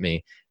just hit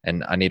me,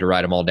 and I need to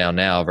write them all down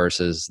now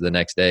versus the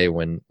next day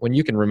when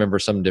you can remember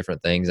some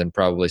different things and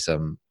probably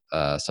some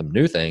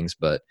new things.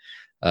 But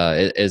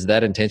is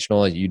that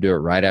intentional? You do it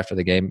right after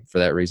the game for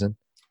that reason?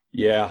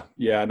 Yeah.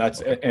 And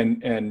that's,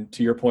 and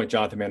to your point,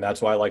 Jonathan, man,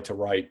 that's why I like to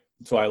write.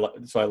 So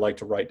I like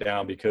to write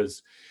down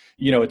because,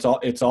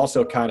 it's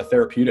also kind of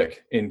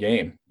therapeutic in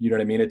game. You know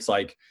what I mean? It's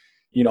like,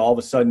 all of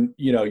a sudden,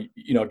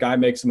 a guy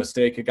makes a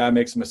mistake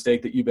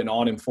that you've been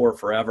on him for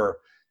forever.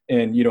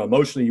 And,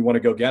 emotionally you want to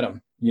go get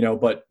him,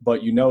 but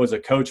as a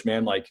coach,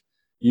 man, like,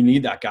 you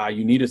need that guy,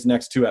 you need his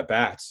next 2 at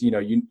bats,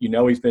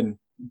 he's been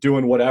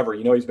doing whatever,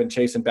 he's been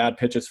chasing bad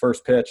pitches,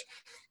 first pitch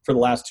for the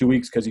last 2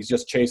 weeks, cause he's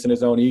just chasing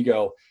his own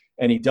ego,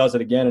 and he does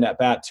it again in at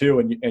bat 2.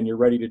 And you're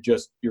ready to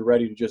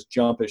just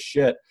jump as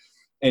shit.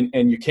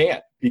 And you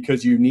can't,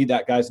 because you need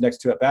that guy's next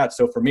 2 at bats.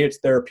 So for me, it's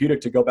therapeutic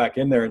to go back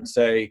in there and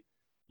say,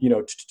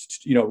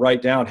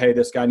 write down, hey,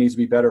 this guy needs to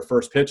be better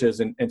first pitches.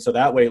 And so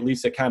that way, at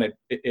least it kind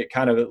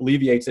of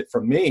alleviates it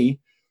from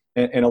me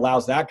and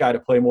allows that guy to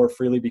play more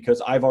freely,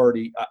 because I've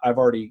already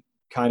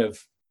kind of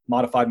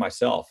modified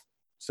myself,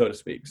 so to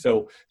speak.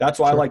 So that's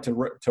why I like to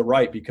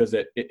write, because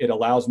it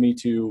allows me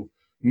to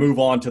move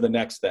on to the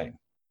next thing.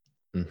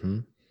 Mm-hmm.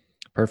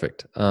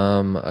 Perfect.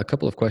 A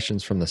couple of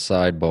questions from the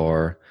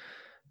sidebar.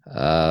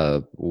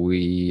 Ryan,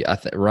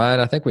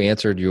 I think we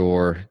answered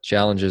your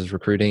challenges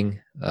recruiting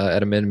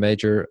at a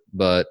mid-major,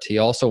 but he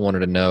also wanted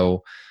to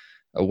know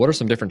what are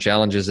some different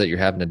challenges that you're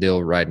having to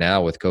deal right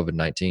now with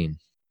COVID-19?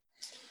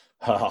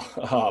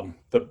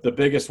 The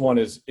biggest one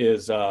is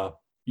we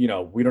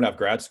don't have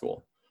grad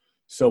school.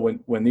 So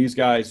when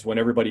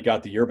everybody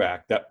got the year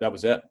back, that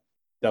was it.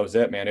 That was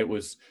it, man. It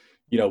was,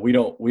 we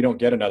don't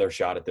get another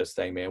shot at this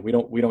thing, man. We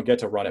don't get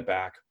to run it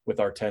back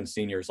with our 10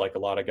 seniors like a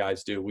lot of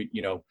guys do. We've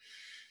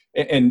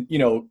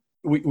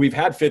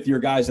had 5th year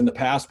guys in the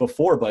past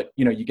before, but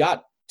you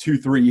got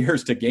 2-3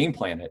 years to game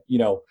plan it.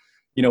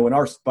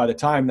 by the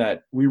time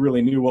that we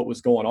really knew what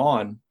was going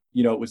on,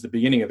 it was the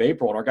beginning of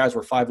April and our guys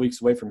were 5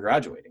 weeks away from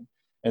graduating,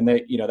 and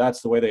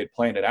that's the way they had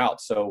planned it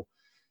out. So,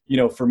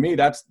 for me,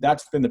 that's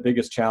been the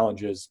biggest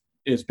challenge is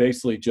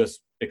basically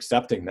just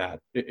accepting that.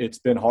 It's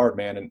been hard,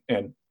 man.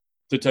 And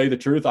to tell you the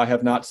truth, I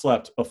have not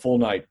slept a full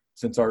night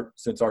since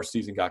our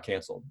season got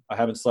canceled. I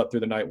haven't slept through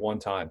the night one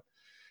time.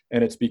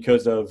 And it's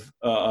because of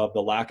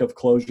the lack of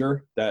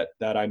closure that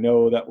I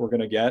know that we're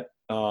going to get.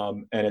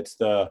 And it's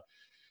the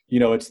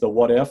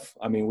what if.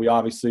 I mean, we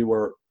obviously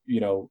were,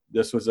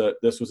 this was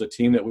a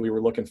team that we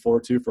were looking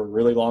forward to for a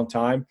really long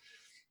time.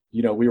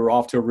 We were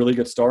off to a really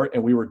good start,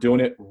 and we were doing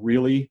it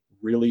really,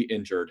 really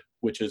injured,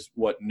 which is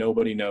what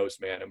nobody knows,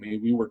 man. I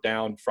mean, we were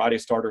down Friday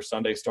starter,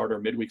 Sunday starter,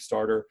 midweek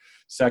starter,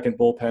 second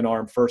bullpen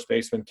arm, first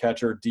baseman,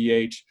 catcher,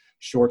 DH,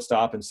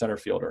 shortstop, and center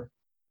fielder.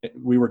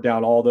 We were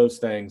down all those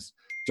things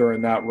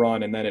during that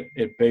run, and then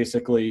it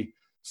basically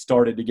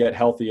started to get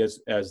healthy as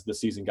the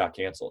season got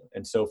canceled.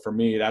 And so for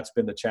me, that's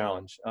been the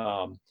challenge.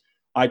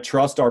 I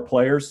trust our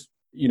players.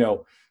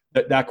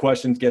 That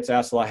question gets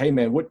asked a lot. Hey,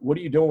 man, what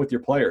are you doing with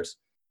your players?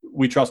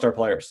 We trust our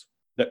players.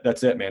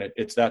 That's it, man.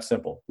 It's that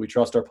simple. We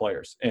trust our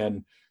players.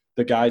 And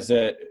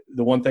the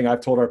one thing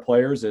I've told our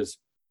players is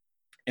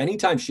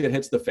anytime shit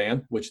hits the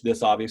fan, which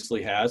this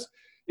obviously has,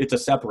 it's a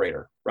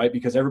separator, right?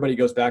 Because everybody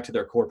goes back to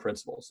their core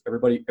principles.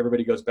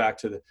 Everybody goes back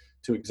to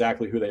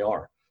exactly who they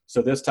are.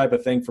 So this type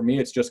of thing for me,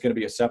 it's just going to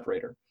be a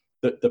separator.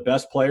 The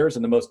best players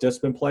and the most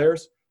disciplined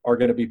players are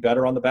going to be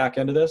better on the back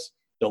end of this.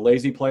 The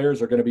lazy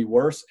players are going to be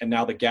worse. And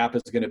now the gap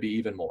is going to be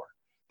even more.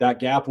 That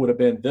gap would have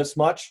been this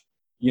much,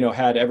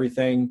 had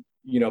everything,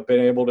 been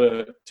able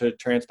to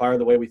transpire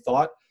the way we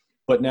thought.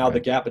 But now the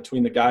gap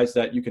between the guys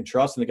that you can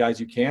trust and the guys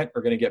you can't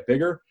are going to get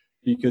bigger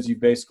because you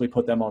basically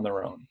put them on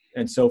their own.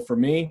 And so for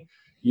me,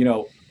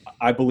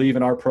 I believe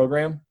in our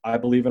program. I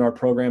believe in our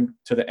program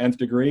to the nth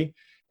degree.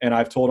 And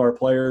I've told our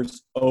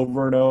players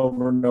over and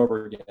over and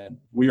over again,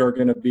 we are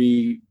going to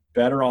be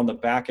better on the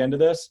back end of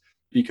this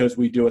because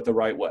we do it the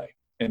right way.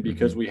 And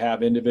because we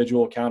have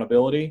individual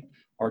accountability,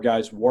 our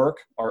guys work,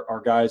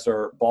 our guys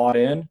are bought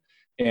in.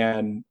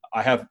 And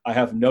I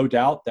have no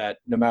doubt that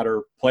no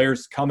matter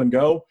players come and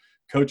go,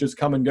 coaches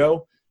come and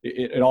go,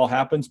 it all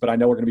happens. But I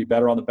know we're going to be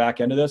better on the back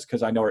end of this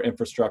because I know our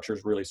infrastructure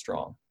is really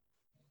strong.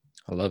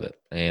 I love it.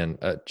 And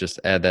just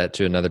add that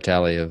to another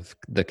tally of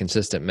the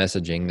consistent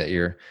messaging that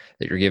you're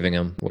giving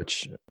them,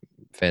 which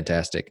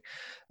fantastic.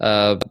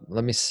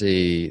 Let me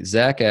see.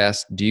 Zach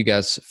asked, do you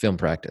guys film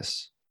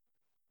practice?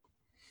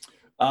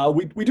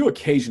 We do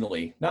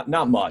occasionally,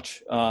 not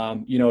much.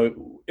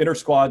 Inter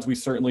squads, we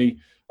certainly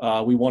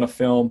we want to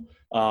film.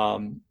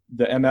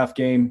 The MF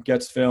game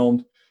gets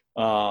filmed,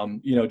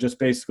 just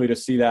basically to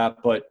see that.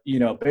 But,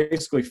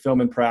 basically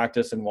filming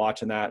practice and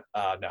watching that,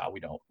 no, we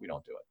don't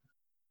do it.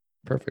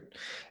 Perfect.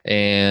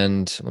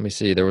 And let me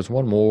see. There was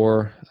one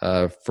more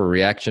for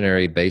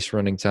reactionary base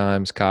running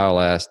times. Kyle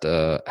asked,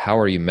 how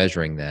are you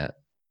measuring that?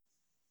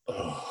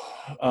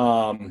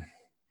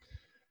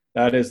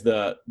 That is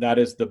the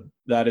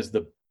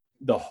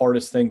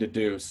hardest thing to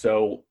do.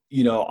 So,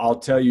 I'll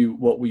tell you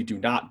what we do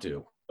not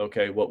do.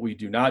 Okay. What we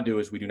do not do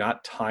is we do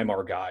not time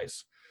our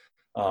guys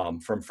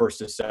from first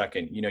to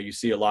second. You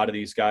see a lot of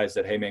these guys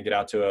that, hey man, get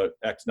out to a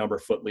X number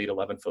foot lead,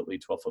 11-foot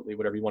lead, 12-foot lead,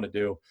 whatever you want to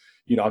do.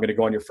 I'm going to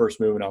go on your first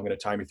move and I'm going to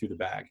time you through the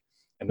bag.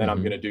 And then I'm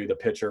going to do the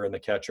pitcher and the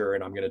catcher,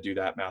 and I'm going to do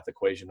that math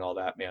equation and all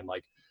that, man.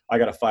 Like I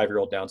got a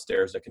 5-year-old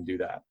downstairs that can do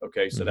that.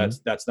 Okay. So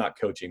that's not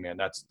coaching, man.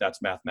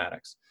 That's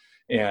mathematics.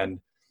 And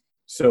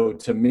so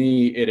to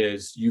me, it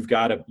is, you've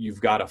got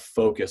to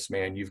focus,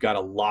 man. You've got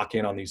to lock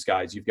in on these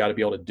guys. You've got to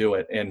be able to do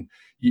it. And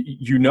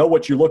you know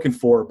what you're looking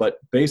for, but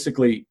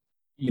basically,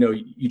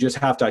 you just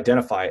have to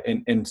identify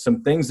it. And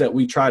some things that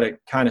we try to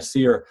kind of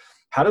see are,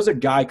 how does a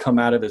guy come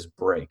out of his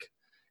break?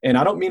 And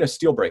I don't mean a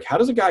steal break. How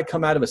does a guy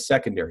come out of a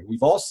secondary?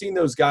 We've all seen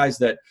those guys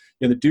that,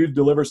 the dude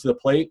delivers to the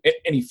plate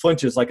and he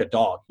flinches like a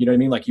dog. You know what I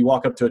mean? Like you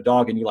walk up to a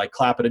dog and you like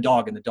clap at a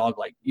dog and the dog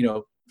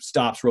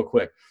stops real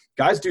quick.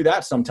 Guys do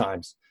that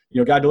sometimes.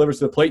 Guy delivers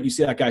to the plate and you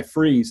see that guy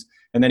freeze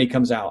and then he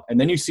comes out. And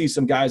then you see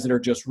some guys that are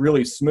just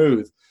really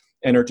smooth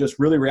and are just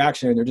really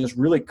reactionary. They're just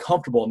really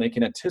comfortable and they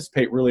can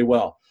anticipate really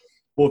well.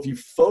 Well, if you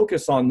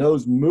focus on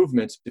those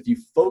movements, if you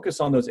focus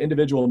on those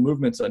individual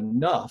movements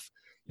enough,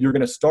 you're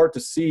going to start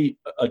to see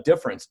a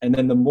difference. And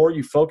then the more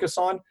you focus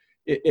on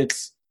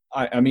it's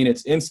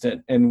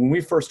instant. And when we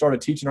first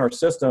started teaching our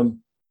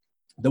system,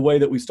 the way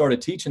that we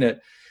started teaching it,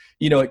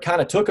 it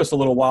kind of took us a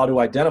little while to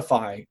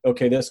identify,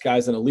 okay, this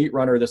guy's an elite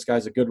runner, this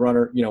guy's a good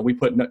runner. We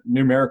put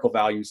numerical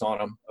values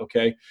on him.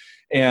 Okay.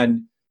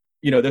 And,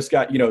 this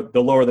guy, the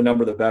lower the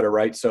number, the better,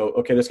 right? So,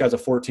 okay, this guy's a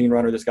 14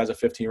 runner, this guy's a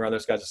 15 runner,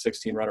 this guy's a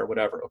 16 runner,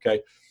 whatever.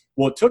 Okay.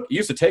 Well, it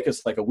used to take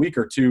us like a week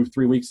or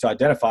 2-3 weeks to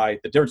identify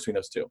the difference between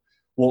those two.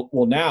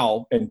 Well,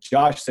 now, and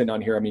Josh sitting on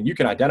here, you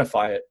can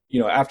identify it,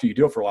 after you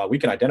do it for a while, we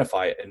can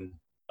identify it in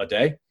a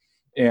day.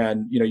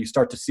 And, you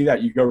start to see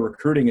that, you go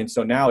recruiting. And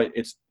so now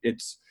it's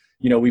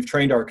we've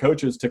trained our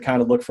coaches to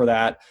kind of look for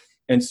that.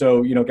 And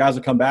so, guys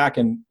will come back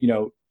and,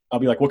 I'll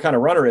be like, what kind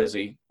of runner is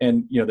he?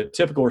 And, the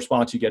typical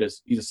response you get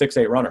is he's a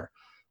 6'8" runner.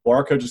 Well,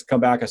 our coaches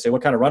come back. I say,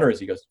 what kind of runner is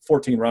he? He goes,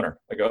 14 runner.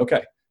 I go,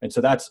 okay. And so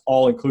that's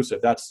all inclusive.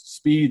 That's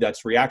speed,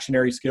 that's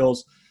reactionary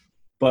skills.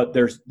 But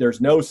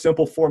there's no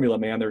simple formula,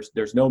 man.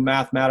 There's no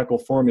mathematical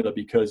formula,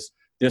 because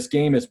this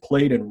game is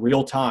played in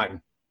real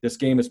time. This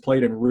game is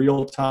played in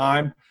real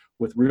time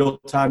with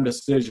real-time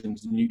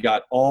decisions. And you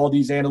got all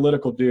these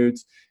analytical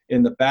dudes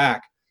in the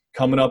back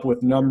coming up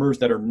with numbers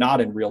that are not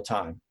in real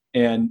time.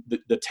 And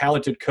the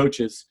talented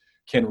coaches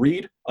can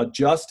read,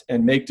 adjust,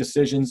 and make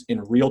decisions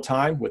in real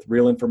time with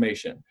real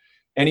information.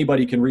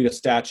 Anybody can read a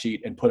stat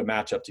sheet and put a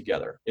matchup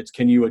together. It's,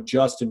 can you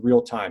adjust in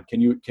real time? Can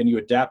you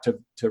adapt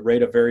to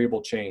rate of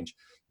variable change?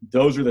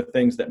 Those are the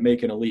things that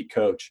make an elite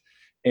coach.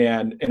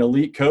 And an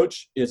elite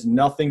coach is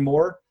nothing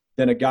more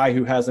than a guy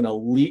who has an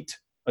elite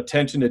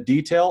attention to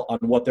detail on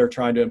what they're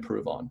trying to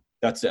improve on.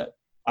 That's it.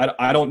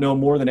 I don't know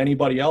more than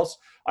anybody else.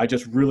 I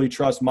just really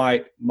trust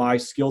my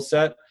skill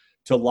set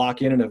to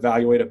lock in and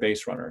evaluate a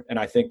base runner. And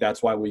I think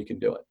that's why we can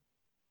do it.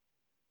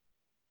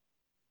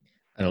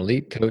 An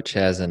elite coach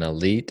has an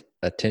elite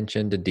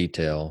attention to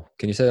detail.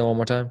 Can you say that one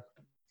more time?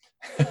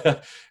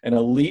 An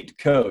elite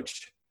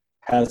coach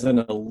has an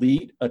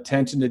elite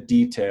attention to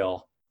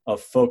detail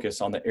of focus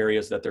on the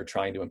areas that they're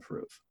trying to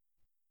improve.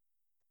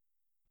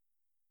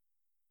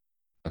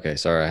 Okay,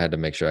 sorry, I had to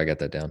make sure I got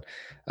that down.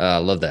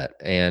 Love that.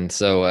 And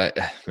so,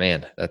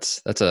 man,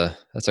 that's a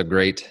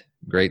great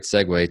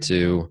segue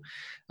to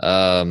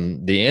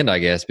the end, I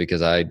guess,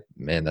 because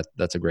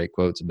that's a great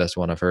quote. It's the best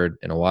one I've heard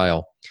in a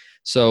while.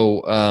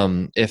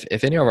 So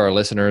if any of our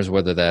listeners,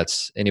 whether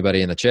that's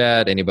anybody in the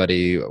chat,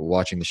 anybody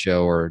watching the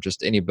show, or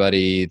just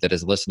anybody that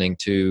is listening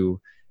to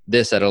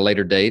this at a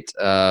later date,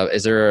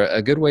 is there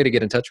a good way to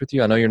get in touch with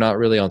you? I know you're not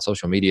really on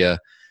social media,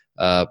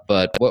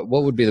 but what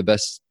would be the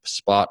best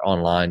spot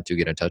online to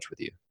get in touch with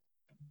you?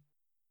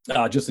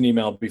 Just an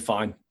email would be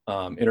fine.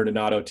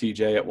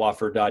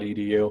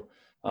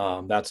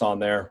 interdonatotj@wofford.edu. That's on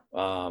there.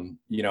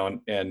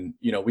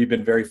 We've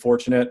been very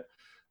fortunate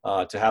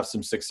to have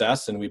some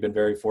success, and we've been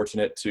very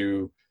fortunate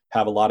to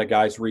have a lot of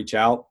guys reach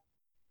out.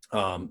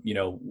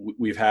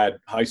 We've had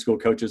high school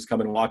coaches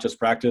come and watch us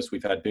practice.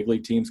 We've had big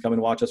league teams come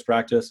and watch us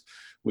practice.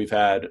 We've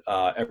had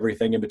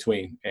everything in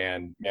between,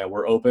 and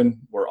we're open,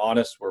 we're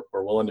honest,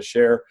 we're willing to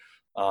share.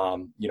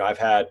 I've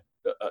had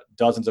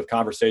dozens of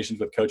conversations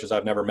with coaches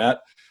I've never met.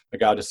 A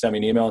guy just send me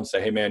an email and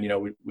say, hey man,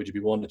 would you be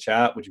willing to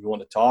chat? Would you be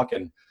willing to talk?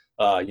 And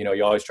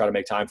you always try to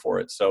make time for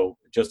it. So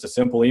just a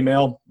simple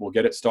email, we'll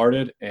get it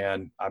started.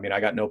 And I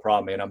got no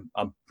problem, man.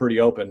 I'm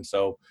pretty open.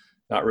 So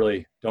don't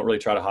really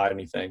try to hide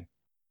anything.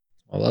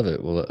 I love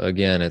it. Well,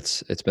 again,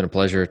 it's been a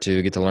pleasure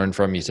to get to learn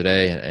from you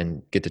today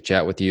and get to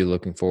chat with you.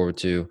 Looking forward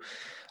to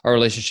our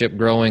relationship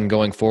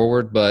going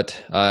forward.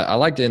 But I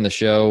like to end the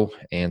show,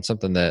 and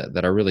something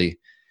that I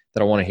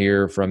want to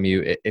hear from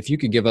you. If you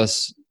could give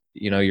us,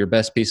 your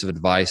best piece of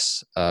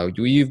advice.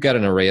 You've got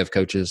an array of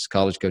coaches,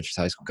 college coaches,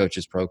 high school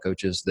coaches, pro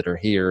coaches that are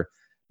here.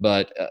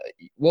 But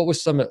what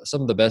was some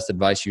of the best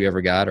advice you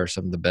ever got, or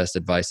some of the best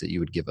advice that you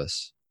would give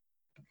us?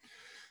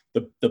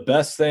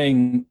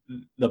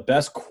 The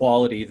best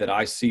quality that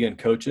I see in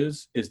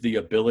coaches is the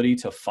ability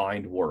to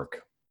find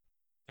work.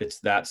 It's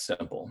that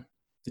simple.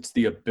 It's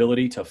the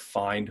ability to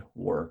find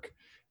work.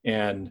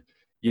 And,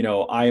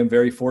 I am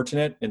very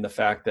fortunate in the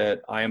fact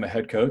that I am a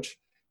head coach,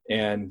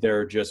 and there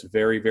are just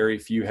very, very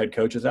few head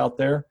coaches out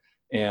there.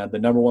 And the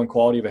number one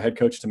quality of a head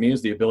coach to me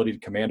is the ability to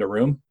command a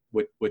room,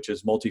 which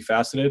is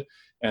multifaceted.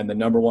 And the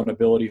number one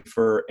ability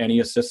for any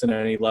assistant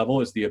at any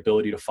level is the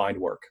ability to find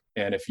work.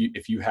 And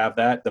if you have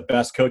that, the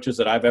best coaches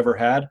that I've ever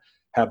had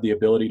have the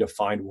ability to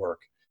find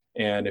work.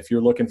 And if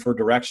you're looking for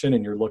direction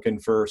and you're looking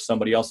for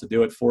somebody else to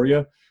do it for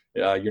you,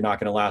 you're not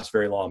going to last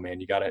very long,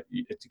 man.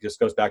 It just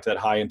goes back to that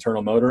high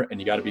internal motor, and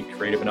you got to be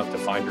creative enough to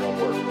find your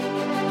own work.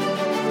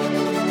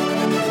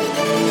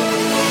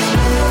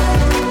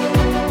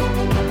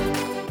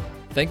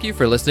 Thank you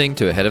for listening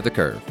to Ahead of the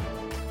Curve.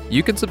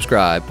 You can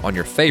subscribe on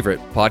your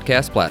favorite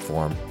podcast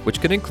platform,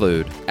 which could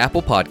include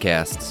Apple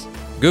Podcasts,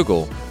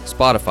 Google,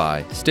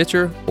 Spotify,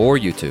 Stitcher, or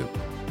YouTube.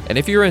 And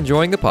if you're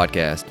enjoying the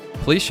podcast,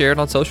 please share it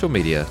on social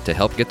media to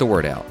help get the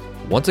word out.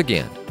 Once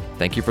again,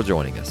 thank you for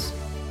joining us.